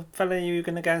that the fella you were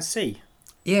going to go and see?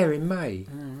 Yeah, in May.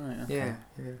 Oh, right. Okay.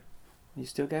 Yeah. You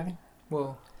still going?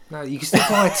 Well, no, you can still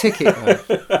buy a ticket though.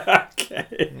 Okay.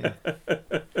 Yeah.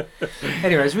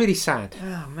 Anyway, it's really sad.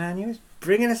 Oh man, he was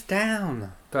bringing us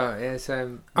down. But it's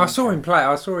I saw him play.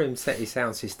 I saw him set his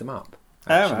sound system up.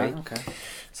 Actually. Oh, right. Okay.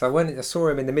 So I saw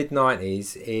him in the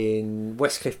mid-90s in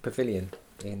Westcliff Pavilion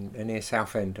near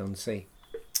Southend on Sea.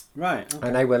 Right. Okay.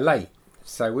 And they were late,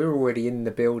 so we were already in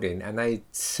the building, and they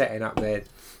setting up their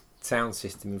sound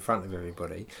system in front of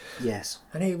everybody. Yes.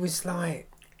 And it was like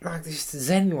this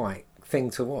zen-like thing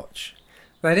to watch.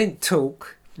 They didn't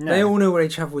talk. No. They all knew what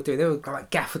each other were doing. They were like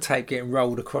gaffer tape getting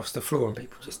rolled across the floor, and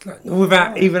people just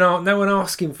without even no one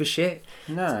asking for shit.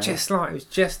 No. It was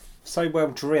just so well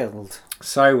drilled.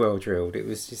 So well drilled. It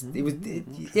was just.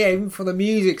 Even for the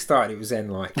music started, it was zen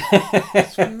like.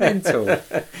 It's mental.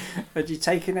 Had you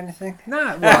taken anything?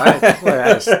 No.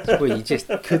 Well, you just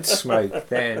could smoke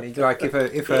then. Like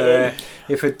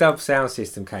if a dub sound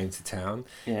system came to town,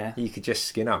 you could just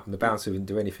skin up, and the bouncer wouldn't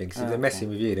do anything. Because if they're messing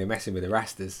with you, they're messing with the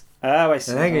Rastas. Oh, I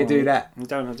see. And they ain't gonna do that. You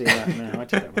don't want to do that. No, I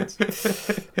did that once.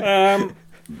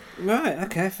 Right.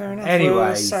 Okay. Fair enough. Anyway,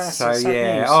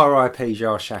 well, R.I.P.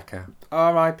 Shaka.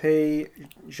 R.I.P.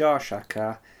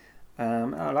 Shaka.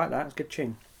 I like that. It's a good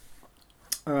tune.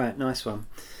 All right, nice one.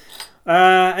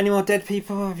 Any more dead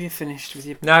people? Have you finished with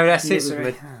your? No, that's misery? it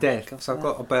with my death. So I've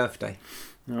got a birthday.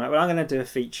 All right. Well, I'm going to do a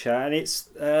feature, and it's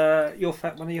one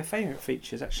of your favourite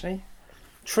features, actually.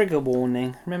 Trigger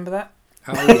warning. Remember that?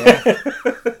 Oh yeah.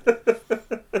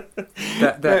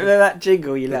 that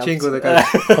jingle you love. Jingle that goes.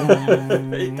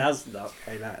 It does not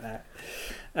go like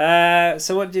that.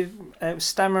 So what did you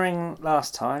stammering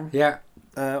last time? Yeah.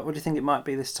 What do you think it might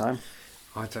be this time?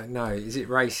 I don't know. Is it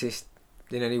racist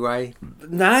in any way?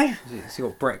 No. It's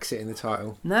got Brexit in the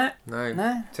title. No. Don't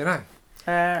know.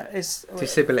 It's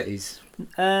disabilities.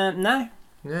 No.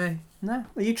 No.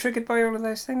 Are you triggered by all of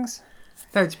those things?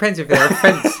 No, it depends if they're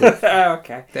offensive. Oh,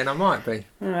 okay. Then I might be.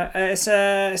 It's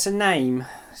a name.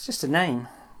 It's just a name.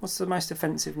 What's the most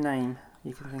offensive name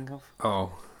you can think of?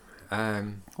 Oh.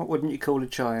 What wouldn't you call a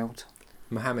child?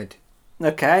 Mohammed.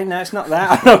 Okay, no, it's not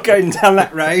that. I'm not going down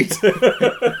that road.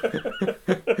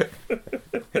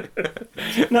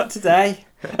 Not today.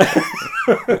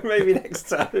 Maybe next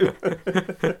time.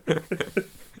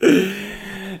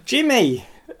 Jimmy.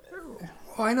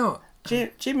 Why not?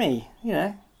 Jimmy. You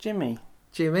know, Jimmy.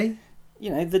 Jimmy?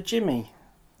 You know, the Jimmy.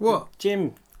 What?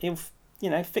 Jim. He'll,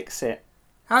 fix it.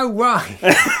 Oh, right.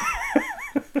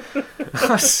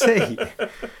 I see.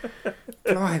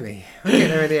 Blimey. We'll get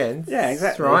there in the end. Yeah,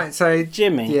 exactly. Right, so...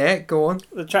 Jimmy. Yeah, go on.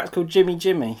 The track's called Jimmy.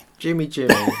 Jimmy.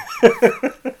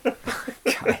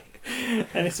 Okay.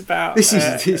 And it's about... This is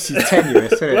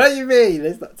tenuous, isn't it? What do you mean?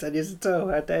 It's not tenuous at all.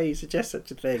 How dare you suggest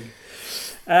such a thing?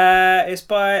 It's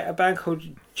by a band called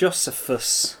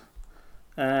Josefus.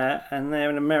 And they're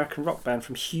an American rock band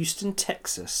from Houston,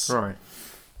 Texas. Right.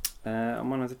 And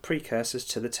one of the precursors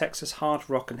to the Texas hard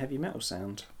rock and heavy metal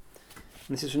sound.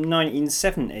 And this is from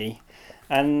 1970.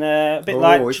 And a bit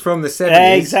like... it's from the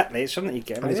 70s. Exactly. It's something you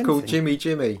get away with. And it's called Jimmy.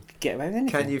 Get away with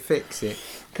anything. Can you fix it?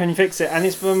 And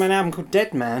it's from an album called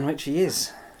Dead Man, which he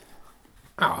is.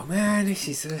 Oh man, this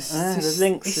is the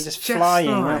links are just flying,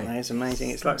 aren't they? It's amazing.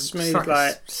 It's like smooth,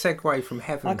 like segue from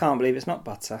heaven. I can't believe it's not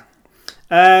butter.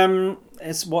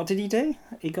 What did he do?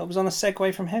 Was on a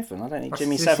Segway from Heaven. I don't think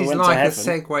Jimmy This Savile is went like to heaven.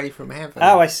 a Segway from Heaven.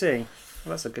 Oh, I see.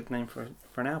 Well, that's a good name for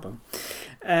an album.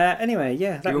 Anyway,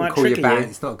 yeah, that might call your trigger band. you.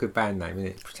 It's not a good band name, is it?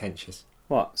 It's pretentious.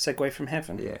 What? Segway from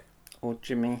Heaven? Yeah. Or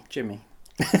Jimmy? Jimmy.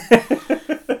 I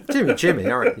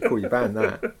reckon you call your band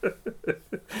that.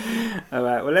 All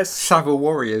right. Well, let's. Savile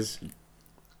Warriors.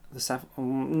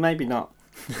 Maybe not.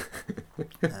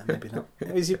 No, maybe not.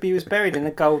 He was buried in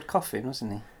a gold coffin,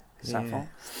 wasn't he? Savile. Yeah.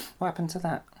 What happened to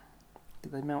that?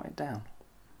 Did they melt it down?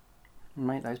 And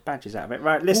make those badges out of it?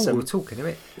 Right. Listen. We're talking a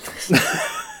bit.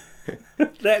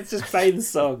 Let's just play the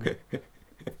song.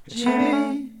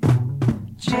 Jimmy,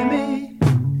 Jimmy,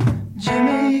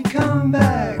 Jimmy, come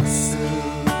back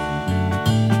soon.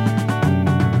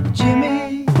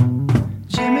 Jimmy,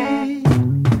 Jimmy,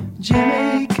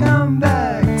 Jimmy, come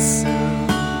back soon.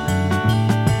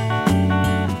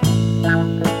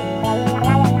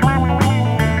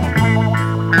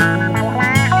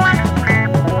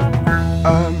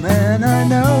 A man I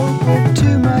know put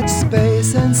too much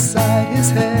space inside his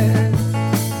head.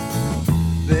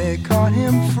 They caught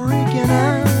him freaking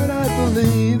out, I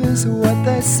believe is what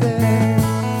they said.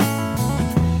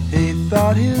 He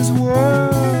thought his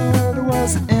world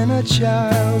was in a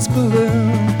child's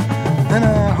balloon, and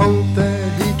I hope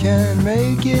that he can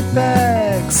make it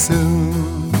back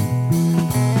soon.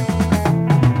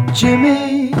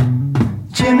 Jimmy,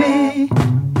 Jimmy,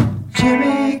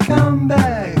 Jimmy, come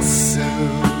back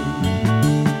soon.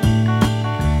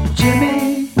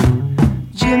 Jimmy,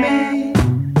 Jimmy,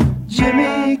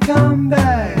 Jimmy, come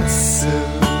back soon.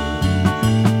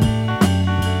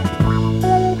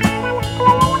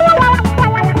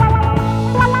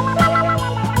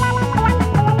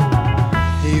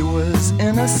 He was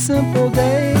in a simple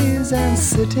daze and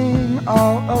sitting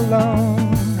all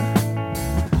alone,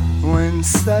 when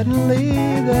suddenly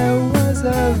there was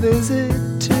a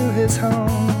visit to his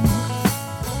home.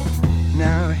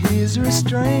 Now he's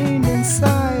restrained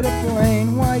inside a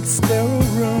plain white sterile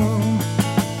room,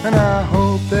 and I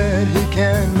hope that he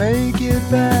can make it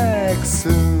back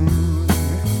soon.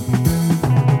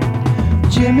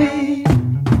 Jimmy,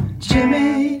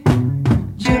 Jimmy,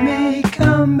 Jimmy,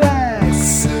 come back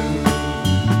soon.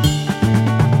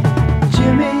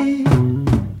 Jimmy,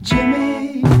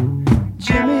 Jimmy,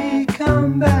 Jimmy,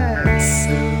 come back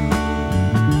soon.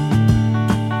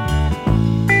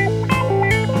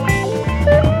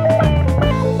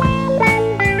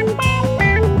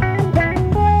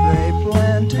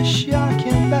 Shock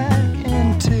him back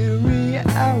into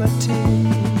reality.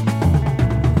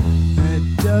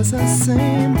 It doesn't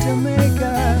seem to make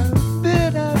a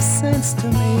bit of sense to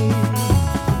me.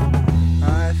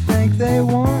 I think they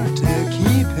want to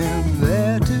keep him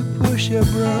there to push a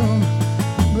broom,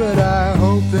 but I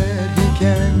hope that he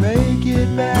can make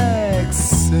it back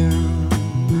soon.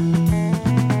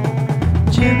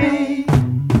 Jimmy,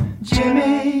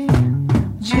 Jimmy,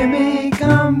 Jimmy,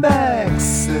 come back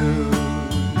soon.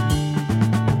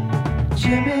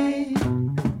 Jimmy,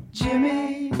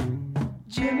 Jimmy,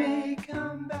 Jimmy,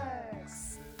 come back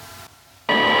soon.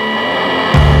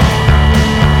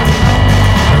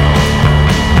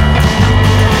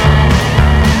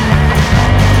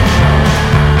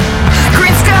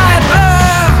 Green sky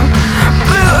above,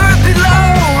 blue earth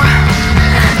below.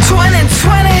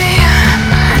 2020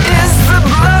 is the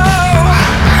blow.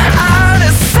 Out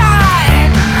of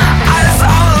sight, I was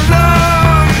all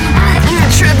alone. You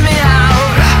tripped me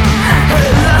out.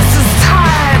 Lost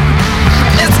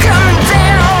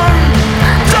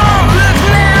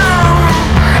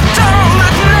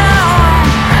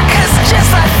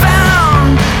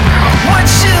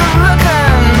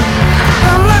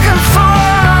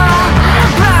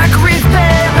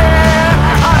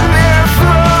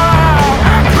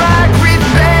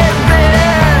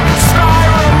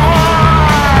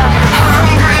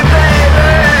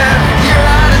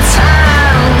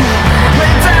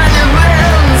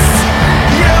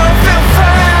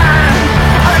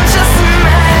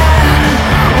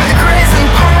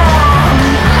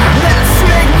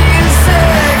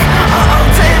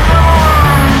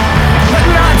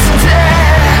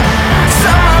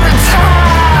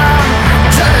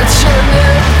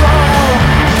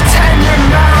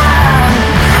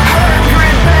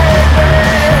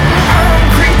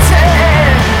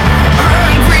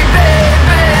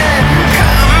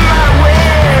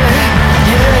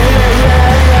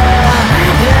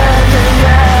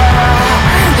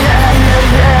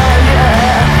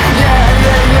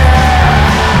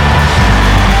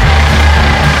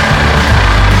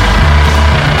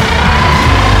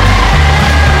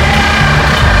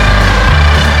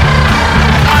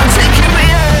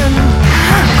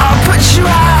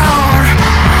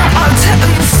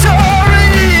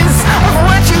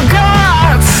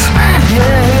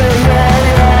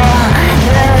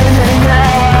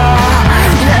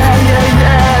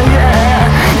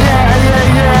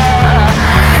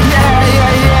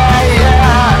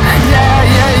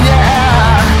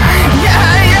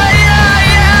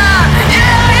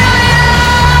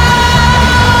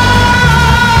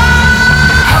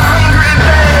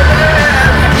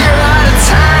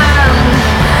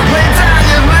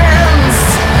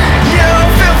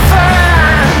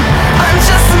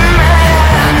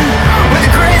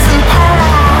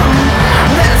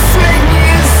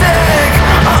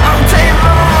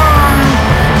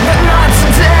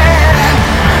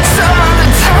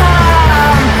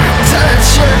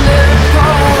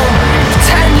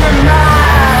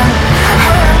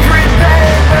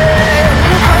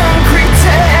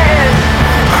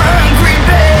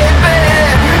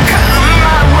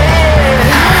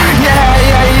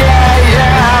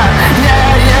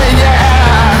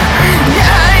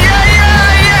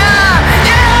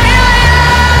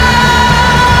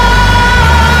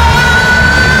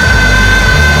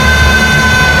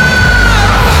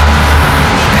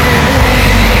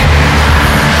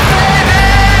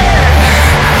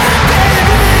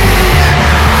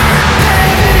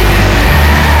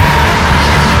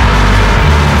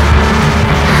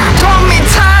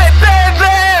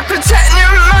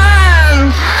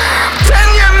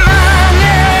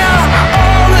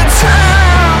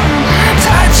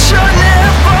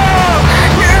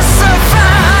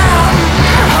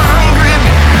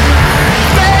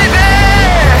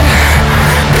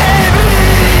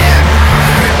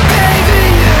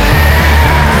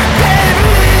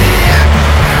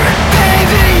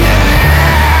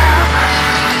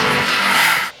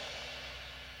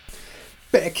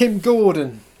Kim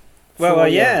Gordon. Well,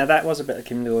 yeah, that was a bit of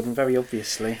Kim Gordon, very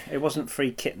obviously. It wasn't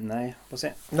Free Kitten, though, was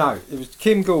it? No, it was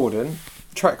Kim Gordon.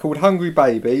 A track called Hungry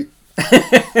Baby.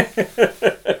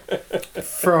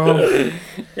 From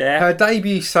her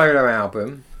debut solo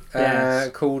album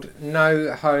called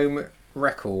No Home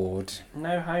Record.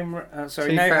 No Home...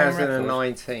 sorry,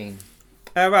 2019.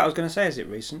 Right, I was going to say, is it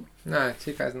recent? No,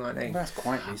 2019. That's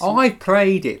quite recent. I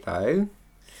played it, though,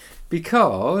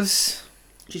 because...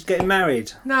 She's getting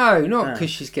married. No, not because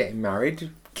she's getting married.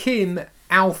 Kim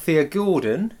Althea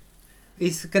Gordon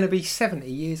is going to be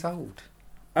 70 years old.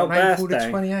 Oh, on April the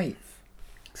birthday. 28th.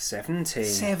 70.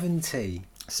 70.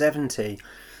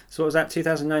 So what was that,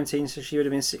 2019? So she would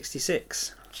have been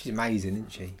 66. She's amazing,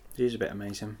 isn't she? She's a bit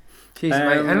amazing. She's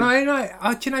amazing. And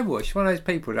do you know what? She's one of those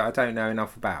people that I don't know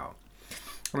enough about.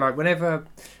 Like, whenever...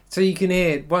 So you can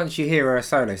hear... Once you hear her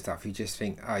solo stuff, you just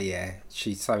think, oh, yeah,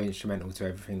 she's so instrumental to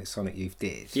everything that Sonic Youth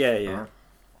did. Yeah, yeah.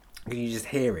 Right? You just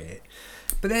hear it.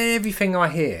 But then everything I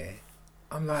hear...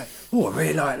 I'm like, oh, I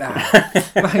really like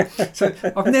that. So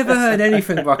I've never heard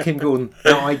anything by Kim Gordon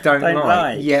that I don't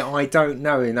like. Yeah, I don't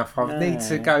know enough. I need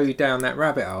to go down that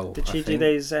rabbit hole. Did she do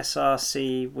those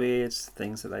SRC weird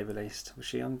things that they released? Was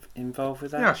she involved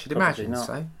with that? Yeah, I should imagine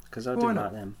so. Because I didn't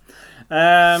like them.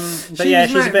 But yeah,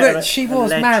 she's a bit of a, she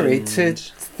was married to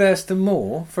Thurston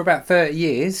Moore for about 30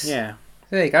 years. Yeah.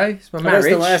 There you go. It's my marriage.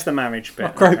 There's the marriage bit.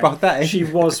 Not great by that. She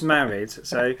was married.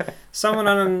 So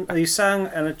someone who sang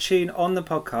a tune on the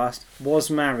podcast was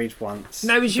married once.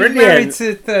 No, she was married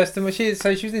to Thurston.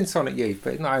 So she was in Sonic Youth,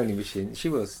 but not only was she in,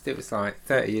 it was like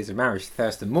 30 years of marriage to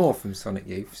Thurston Moore from Sonic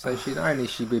Youth. So she not only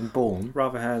she'd been born,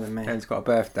 rather her than me, and got a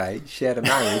birthday, she had a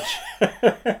marriage.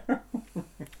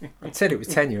 I said it was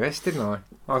tenuous, didn't I?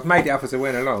 I've made it up as I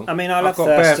went along. I mean, I've got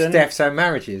births, deaths, and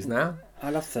marriages now. I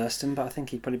love Thurston, but I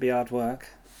think he'd probably be hard work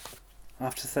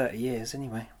after 30 years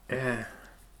anyway. Yeah.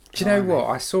 Do you know what?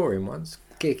 I saw him once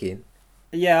gigging.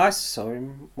 Yeah, I saw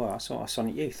him. Well, I saw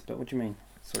Sonic Youth, but what do you mean?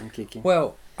 I saw him gigging.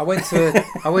 Well, I went to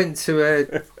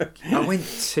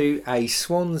a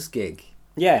Swans gig.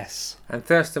 Yes. And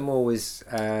Thurston Moore was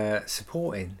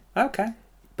supporting. Okay.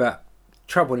 But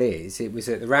trouble is, it was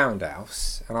at the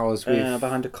Roundhouse, and I was with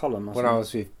behind a column. I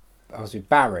was with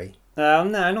Barry. Oh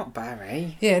no, not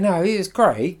Barry. Yeah, no, it was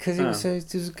great because it was a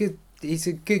good. He's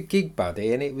a good gig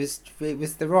buddy, and it was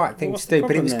the right thing to do.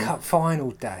 But it was cup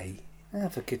final day. Oh,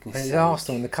 for goodness' sake! It was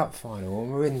Arsenal in the cup final,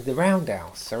 and we're in the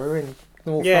Roundhouse, so we're in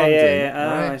North London. Yeah.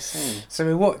 Oh, right? I see. So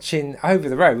we're watching over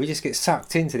the road. We just get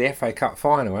sucked into the FA Cup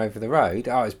final over the road.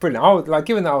 Oh, it's brilliant. I was,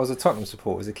 given that I was a Tottenham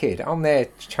supporter as a kid, I'm there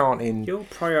chanting. Your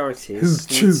priorities.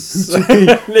 Who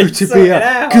to be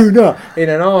a Guna in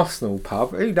an Arsenal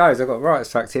pub? Who knows? I got right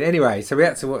sucked in. Anyway, so we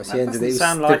had to watch the end of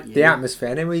the atmosphere,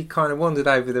 and then we kind of wandered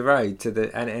over the road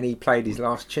to and he played his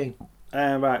last tune.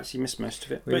 Right, so you missed most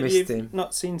of it. We missed him.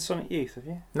 Not seen Sonic Youth, have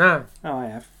you? No. Oh, I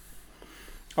have.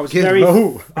 I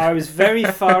was very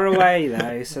far away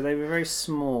though, so they were very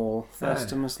small.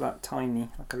 Thurston was like tiny,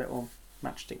 like a little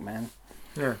matchstick man.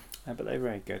 Yeah. But they were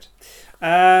very good.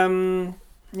 Yeah,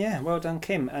 well done,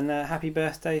 Kim, and happy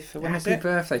birthday for when is it? Happy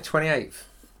birthday, 28th.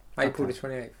 April the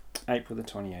 28th. April the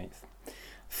 28th.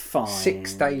 Fine.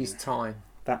 6 days' time.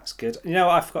 That's good. You know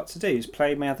what I forgot to do is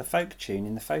play my other folk tune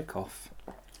in the folk off.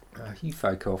 You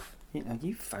folk off.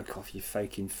 You folk off, you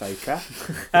folking folker.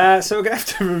 So we're going to have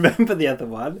to remember the other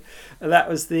one. That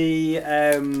was the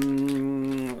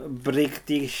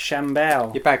Brighde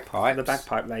Chaimbeul. Your bagpipe. The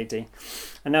bagpipe lady.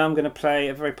 And now I'm going to play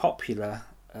a very popular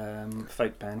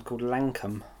folk band called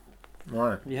Lankum.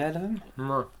 Right. Have you heard of them?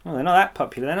 No. Well, they're not that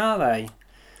popular then, are they?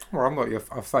 Well, I'm not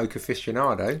a folk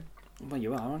aficionado. Well,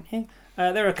 you are, aren't you?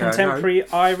 They're a contemporary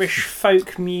Irish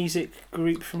folk music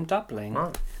group from Dublin.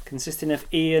 Right. Consisting of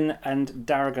Ian and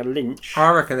Darragh Lynch.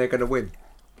 I reckon they're going to win.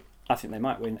 I think they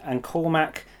might win. And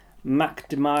Cormac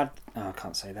MacDiarmada. Oh, I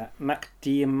can't say that.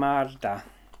 MacDiarmada.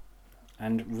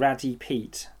 And Raddy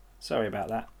Pete. Sorry about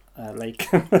that. Lake.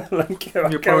 You're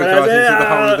apologising to the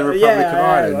whole of the Republic of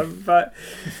Ireland. But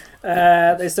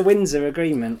there's the Windsor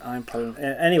Agreement.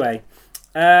 Anyway.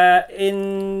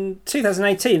 In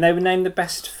 2018, they were named the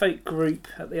best folk group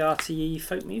at the RTE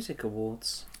Folk Music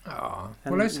Awards. Oh,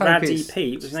 well, let's hope Raddy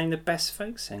Pete was named the best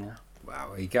folk singer. Well,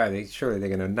 there you go. Surely they're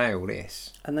going to nail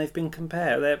this. And they've been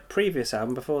compared. Their previous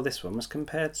album before this one was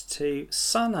compared to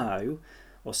Sun,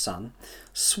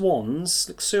 Swans,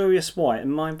 Luxurious White,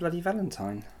 and My Bloody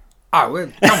Valentine. Oh,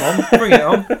 well, come on, bring it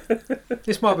on.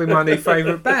 This might be my new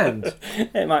favourite band.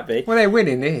 It might be. Well, they're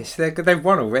winning this. They've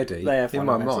won already. They have in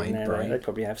my mind. They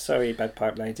probably have. Sorry,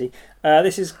 bagpipe lady.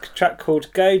 This is a track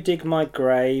called Go Dig My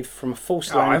Grave from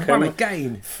False Lankum. I've won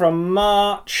again. From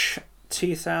March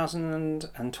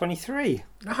 2023.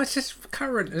 Oh, it's just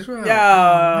current as well.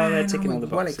 Yeah, Oh, they're man, ticking I'm all the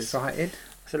well boxes. excited.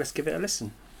 So let's give it a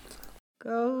listen.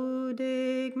 Go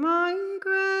dig my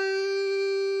grave,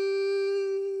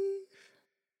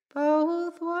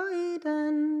 both wide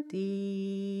and deep.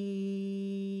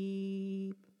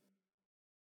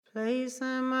 Place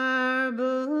a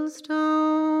marble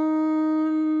stone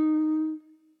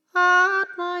at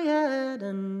my head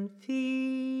and feet,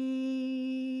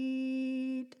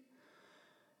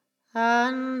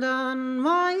 and on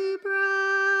my breast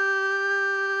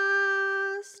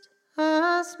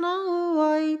a snow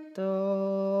white dove,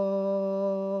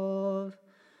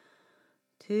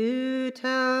 to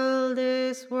tell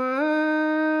this world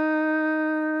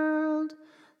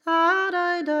that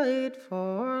I died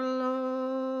for love.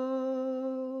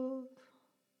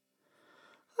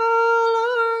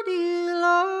 Oh Lordy,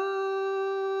 Lord,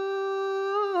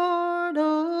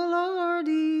 oh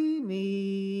Lordy me.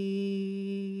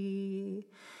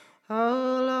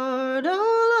 Oh Lord, oh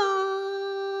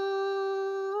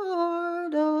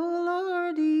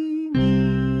Lordy me.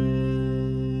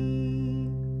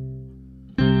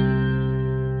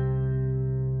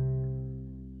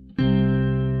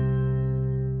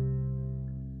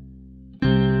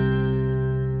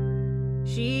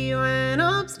 She went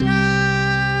upstairs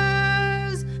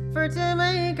for to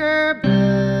make her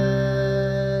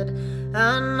bed,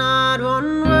 and not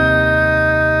one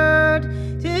word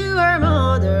to her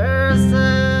mother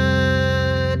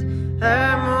said.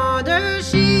 Her mother,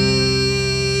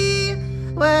 she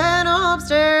went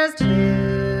upstairs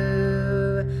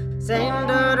too, saying,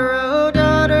 daughter, oh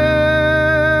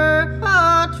daughter,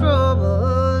 what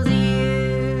troubles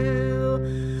you?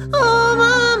 Oh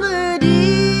mama dear,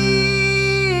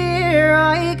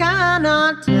 I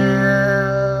cannot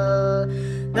tell.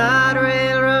 That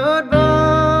railroad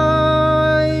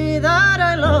boy that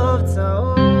I loved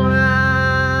so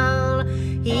well,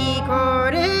 he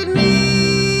courted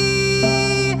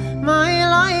me my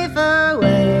life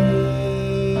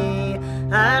away,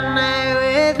 and now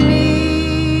with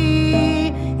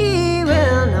me he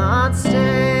will not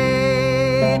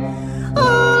stay.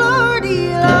 Oh Lordy,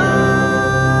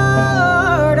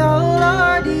 Lord, oh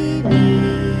Lordy me.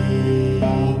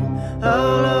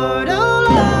 Oh Lord, oh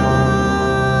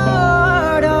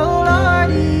Lord, oh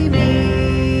Lordy me.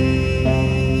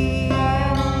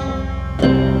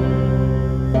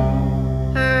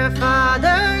 Her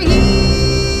father,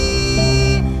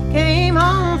 he came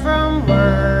home from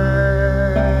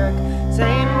work,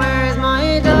 saying, where's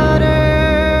my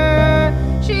daughter?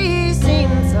 She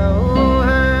seemed so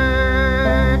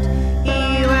hurt.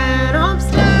 He went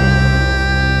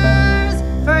upstairs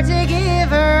for to give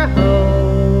her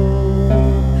hope,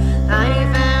 and he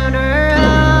found her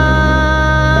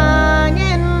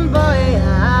hanging by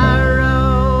a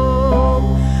rope.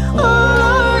 Oh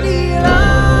Lordy,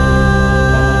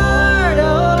 Lord,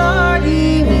 oh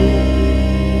Lordy me.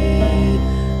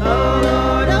 Oh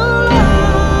Lord, oh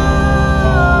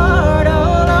Lord,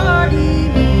 oh Lordy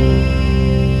me.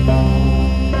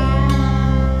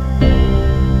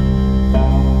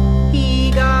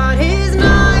 He got his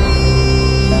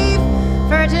knife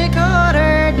for to cut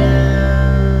her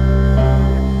down,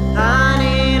 and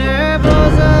in her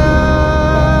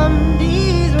bosom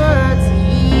these words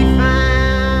he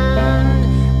found.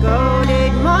 Go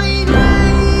dig my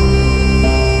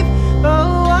grave,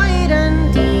 both wide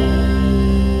and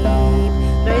deep.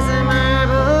 Place a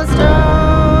marble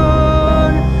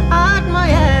stone at my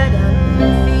head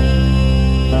and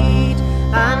feet,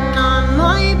 and on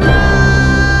my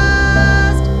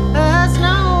breast a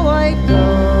snow white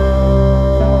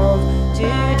dove, to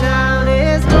tell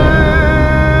this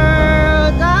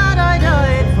world that I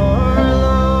died for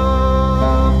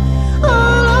love.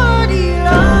 Oh Lordy,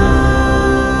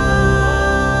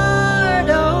 Lord,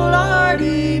 oh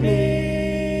Lordy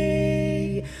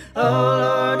me. Oh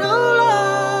Lord, oh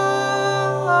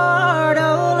Lord,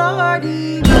 oh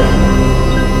Lordy me.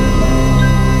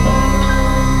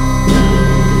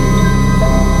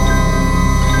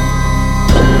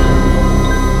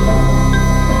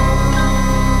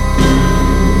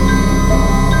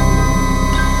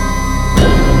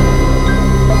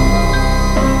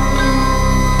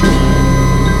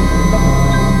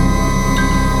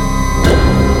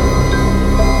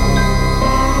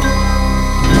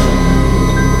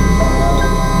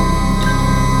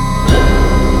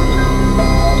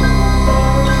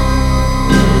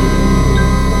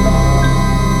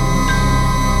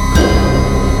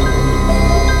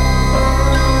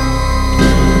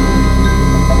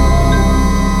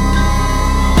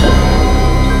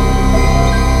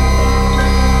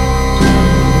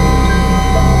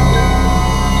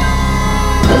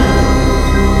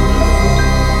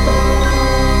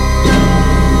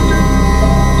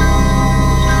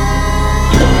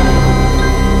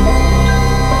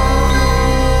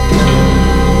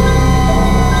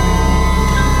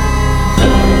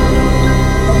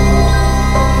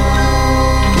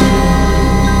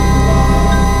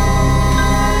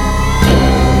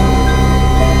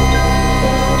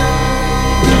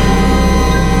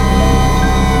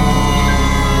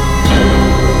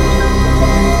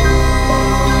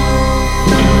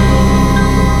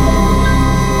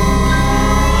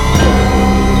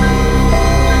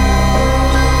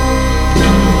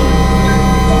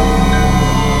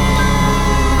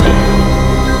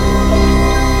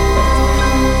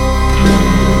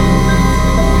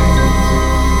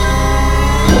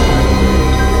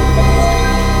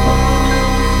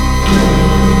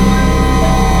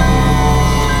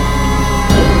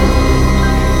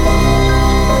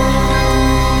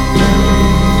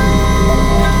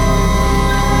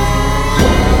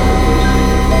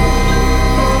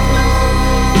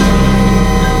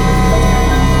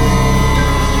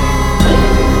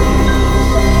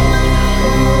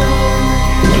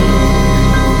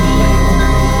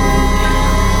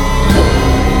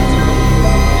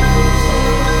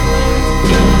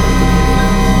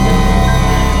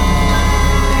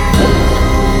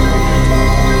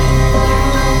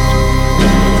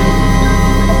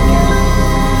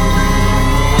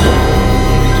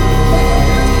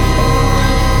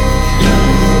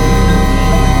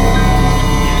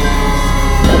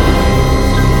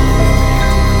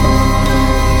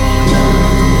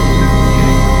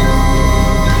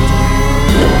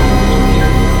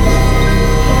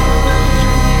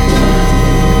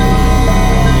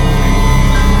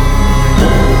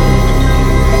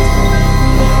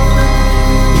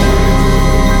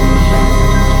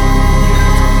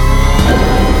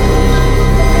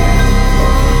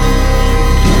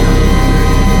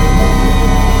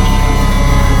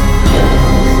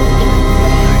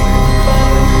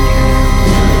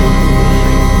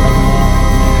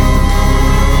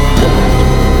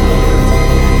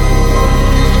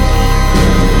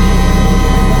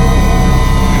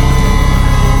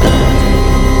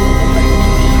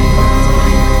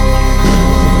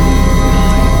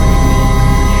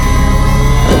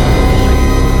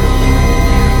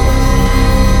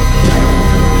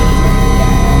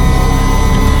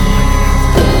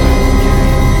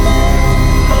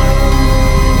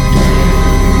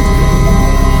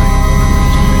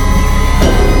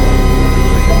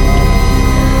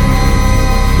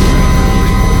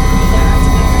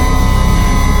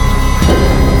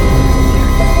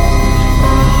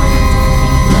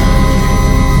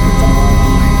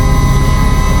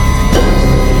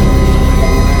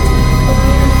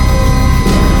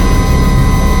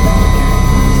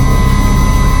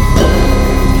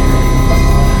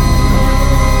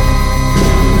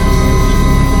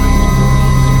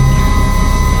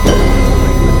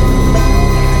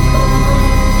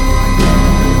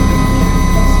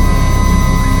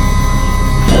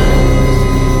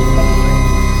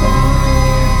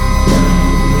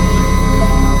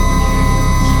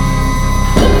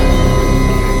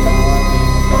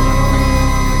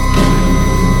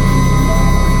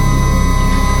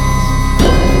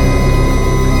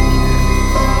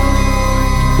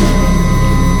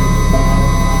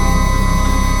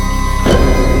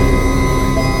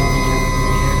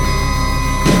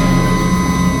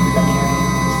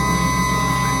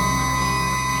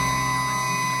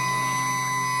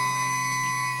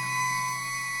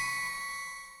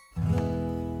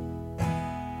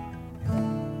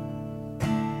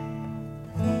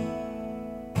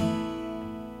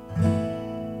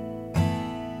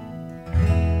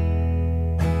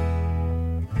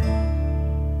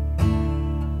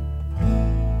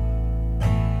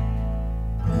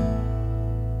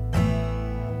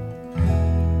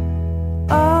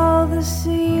 the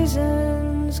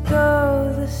seasons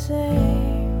go the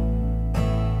same.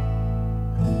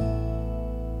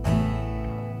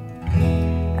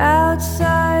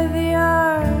 Outside the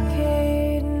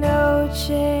arcade, no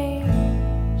change.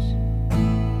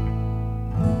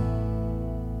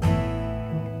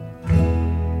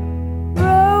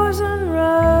 Rows and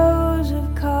rows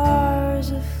of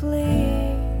cars are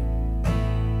fleeing.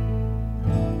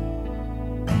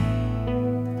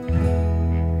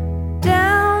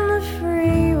 Down the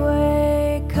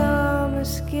freeway come a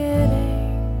skidding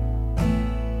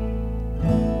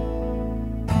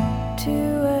to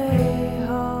a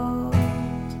halt,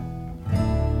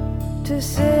 to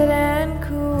sit and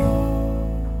cool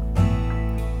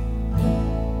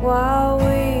while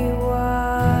we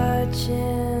watch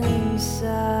inside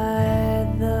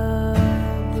the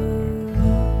booth.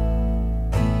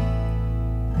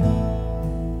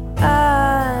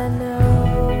 I know,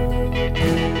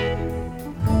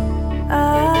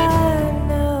 I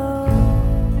know,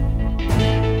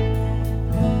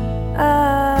 I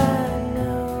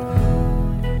know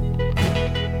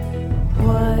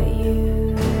what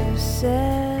you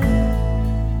said.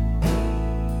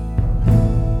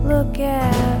 Look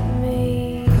at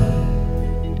me,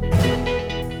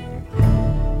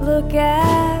 look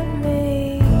at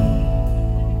me.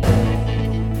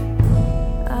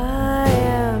 I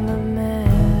am a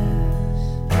mess.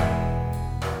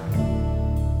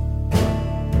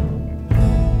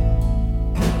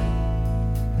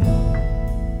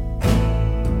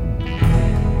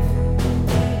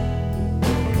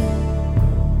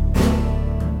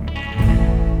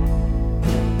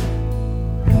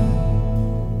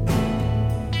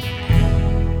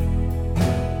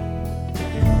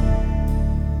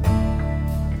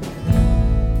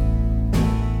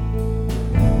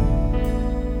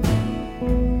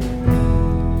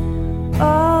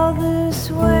 All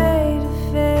this way to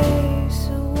face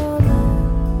a woman,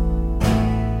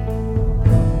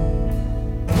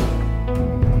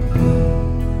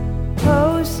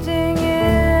 posting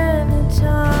in a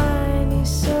tiny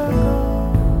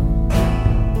circle.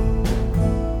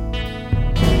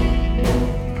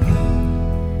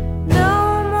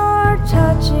 No more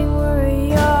touching, we're a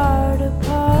yard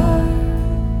apart.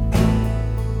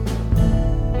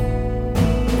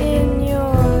 In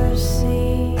your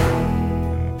seat,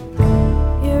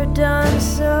 you're done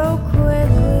so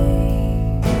quickly.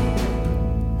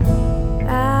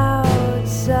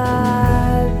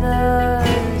 Outside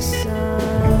the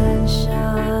sun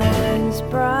shines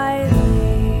brightly.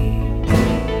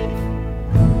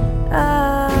 I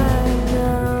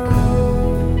know,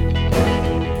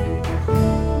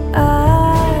 I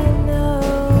know,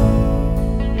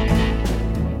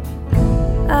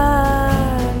 I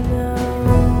know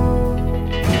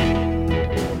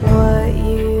what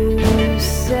you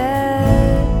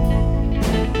said.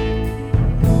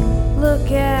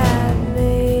 Look at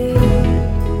me,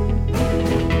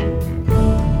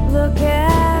 look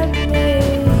at me.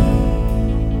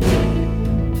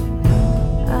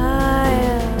 I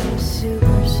am a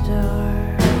superstar.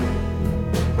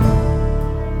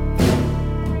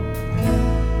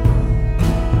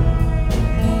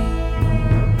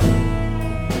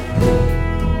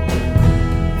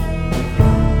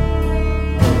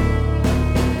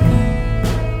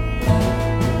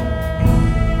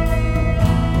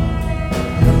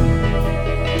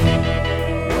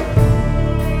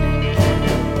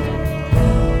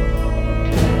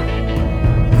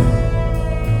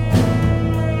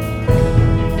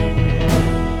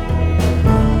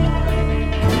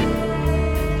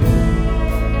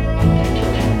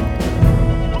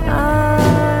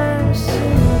 I'm a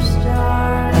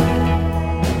superstar.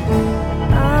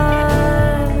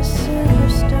 I'm a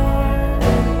superstar.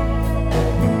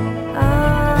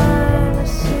 I'm a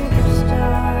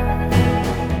superstar.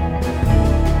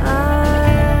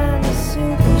 I'm a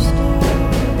superstar.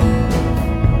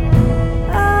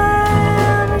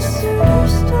 I'm a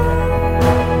superstar.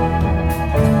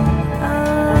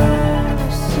 I'm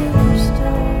a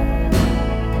superstar.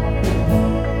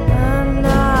 I'm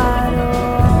not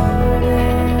ordinary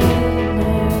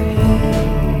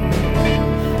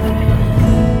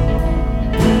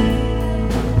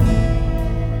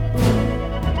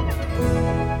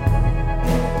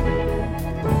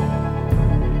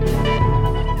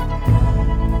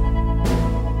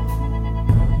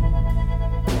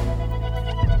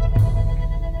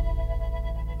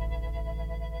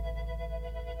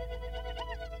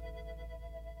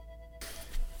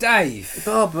Dave.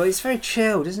 Bob, it's very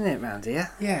chilled, isn't it, round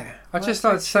here? Yeah. I'd Well, just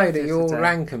that's like to say very that your today.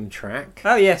 Lankum track,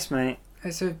 Oh, yes, mate.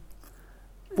 it's a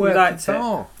work liked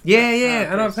guitar. Yeah,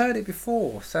 Oh, and I've heard it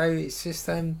before, so it's just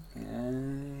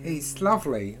it's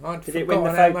lovely. Did it win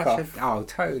the folk off? Oh,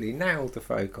 totally nailed the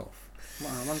folk off.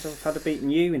 Well, I wonder if I'd have beaten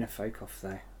you in a folk off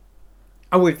though.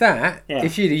 Oh, with that, Yeah.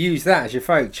 if you'd have used that as your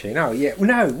folk tune,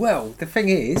 well, the thing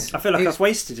is, I feel like I've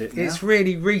wasted it now. it's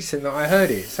really recent that I heard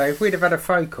it. So if we'd have had a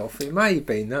folk off, it may have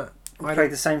been that. I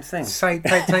played the same thing. Played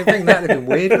the same thing. That'd have been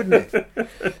weird, wouldn't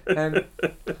it?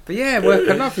 But yeah, work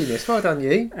of loveliness. Well done,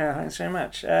 you. Thanks very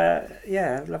much.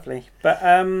 Yeah, lovely. But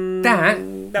That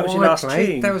was your last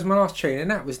tune. That was my last tune,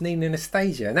 and that was Nina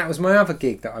Nastasia, and that was my other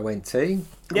gig that I went to.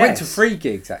 I Yes. went to 3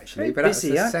 gigs actually, Very but that was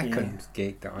busy, the aren't second you?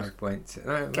 gig that I went to.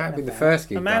 No, that would be the first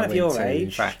gig a that man I of went your to. age,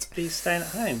 In fact, be staying at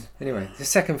home. anyway, the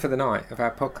second for the night of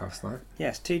our podcast night.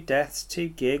 Yes, 2 deaths, 2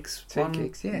 gigs, 2 1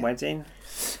 gigs, yeah. wedding.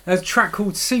 There's a track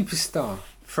called Superstar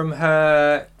from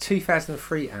her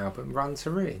 2003 album Run to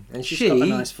Ruin, and She's got a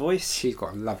nice voice. She's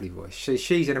got a lovely voice.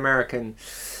 She's an American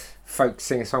folk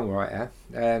singer-songwriter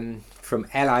from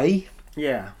LA.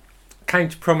 Yeah. Came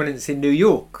to prominence in New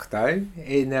York though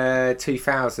in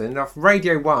 2000 off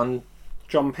Radio 1.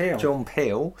 John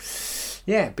Peel.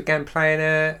 Yeah, began playing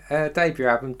a debut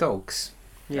album Dogs.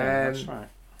 Yeah, that's right.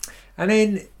 And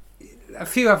then a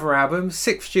few other albums.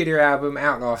 6th studio album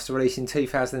Outlast released in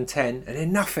 2010, and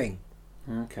then nothing.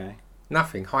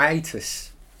 Nothing.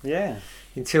 Hiatus. Yeah.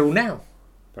 Until now.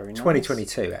 Very nice.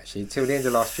 2022 actually, till the end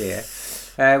of last year,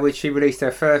 which she released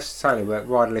her first solo work,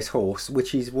 Riderless Horse,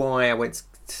 which is why I went to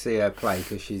see her play,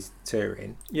 because she's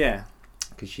touring. Yeah.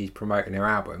 Because she's promoting her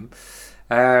album.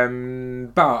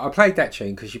 But I played that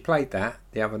tune because she played that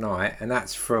the other night, and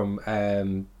that's from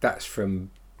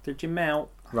Did you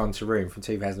melt? Run to Ruin from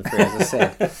 2003, as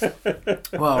I said.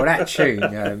 Well, that tune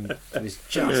was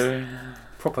just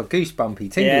proper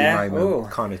goosebumpy, tingly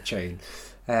moment kind of tune.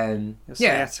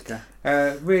 Sciatica.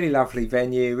 Really lovely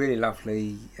venue, really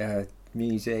lovely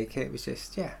music. It was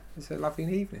just, it's a lovely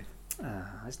evening.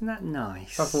 Isn't that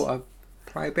nice? So I thought I'd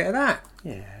play a bit of that.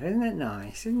 Yeah, isn't it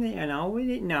nice? Isn't it? Isn't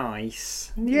it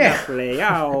nice? Isn't it Yeah. lovely?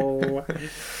 Oh.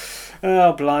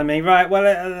 Oh, blimey. Right, well,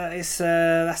 that's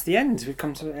the end. We've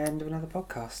come to the end of another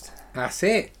podcast. That's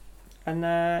it. And,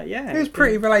 It was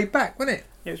pretty laid back, wasn't it?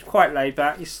 It was quite laid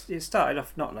back. It started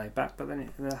off not laid back, but then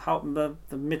the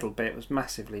middle bit was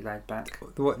massively laid back.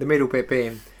 The middle bit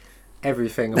being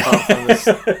everything apart from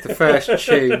the first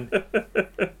tune.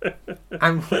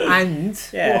 And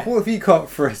what have you got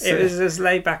for us? It was as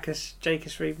laid back as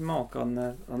Jacobs Reed Mogg on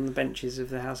the benches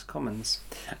of the House of Commons.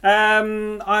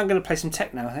 I'm going to play some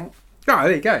techno, I think. Oh,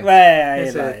 there you go.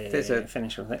 There's a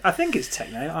finish on it. I think it's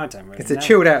techno. I don't really know. It's a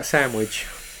chilled out sandwich.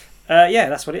 Yeah,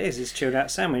 that's what it is. It's chilled out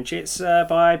sandwich. It's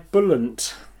by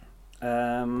Bullant,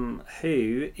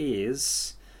 who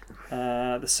is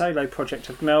the solo project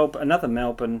of another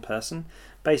Melbourne person,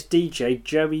 based DJ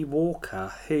Joey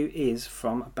Walker, who is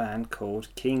from a band called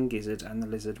King Gizzard and the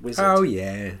Lizard Wizard. Oh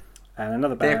yeah, and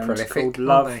another They're band prolific, called aren't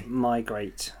Love they?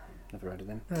 Migrate. Never heard of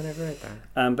them. I never heard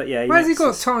that. But yeah, Where's he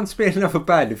got time to be in another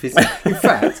band? In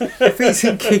fact, if he's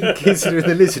in King Gizzard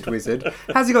and the Lizard Wizard,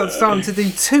 has he got time to do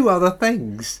 2 other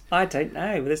things? I don't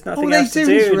know. But there's nothing All else they to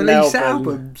do is in release Melbourne.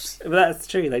 albums. Well, that's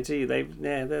true. They do.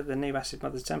 They're the new Acid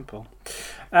Mother's Temple.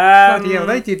 Bloody hell,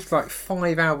 they did like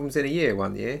 5 albums in a year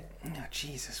one year. Oh,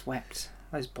 Jesus, wept.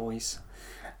 Those boys.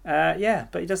 Yeah,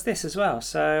 but he does this as well.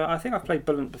 So I think I've played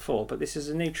Bullant before, but this is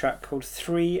a new track called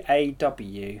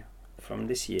 3AW from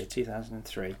this year,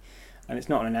 2003. And it's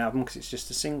not on an album because it's just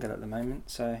a single at the moment.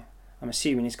 So I'm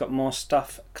assuming he's got more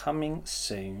stuff coming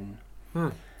soon.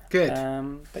 Good.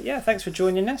 But yeah, thanks for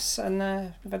joining us. And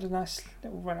we've had a nice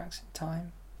little relaxing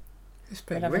time. It's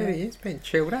been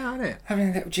chilled out, hasn't it? Having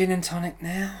a little gin and tonic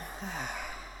now.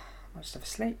 Might just have a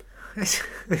sleep.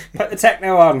 Put the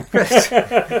techno on.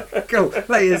 Cool.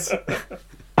 Laters.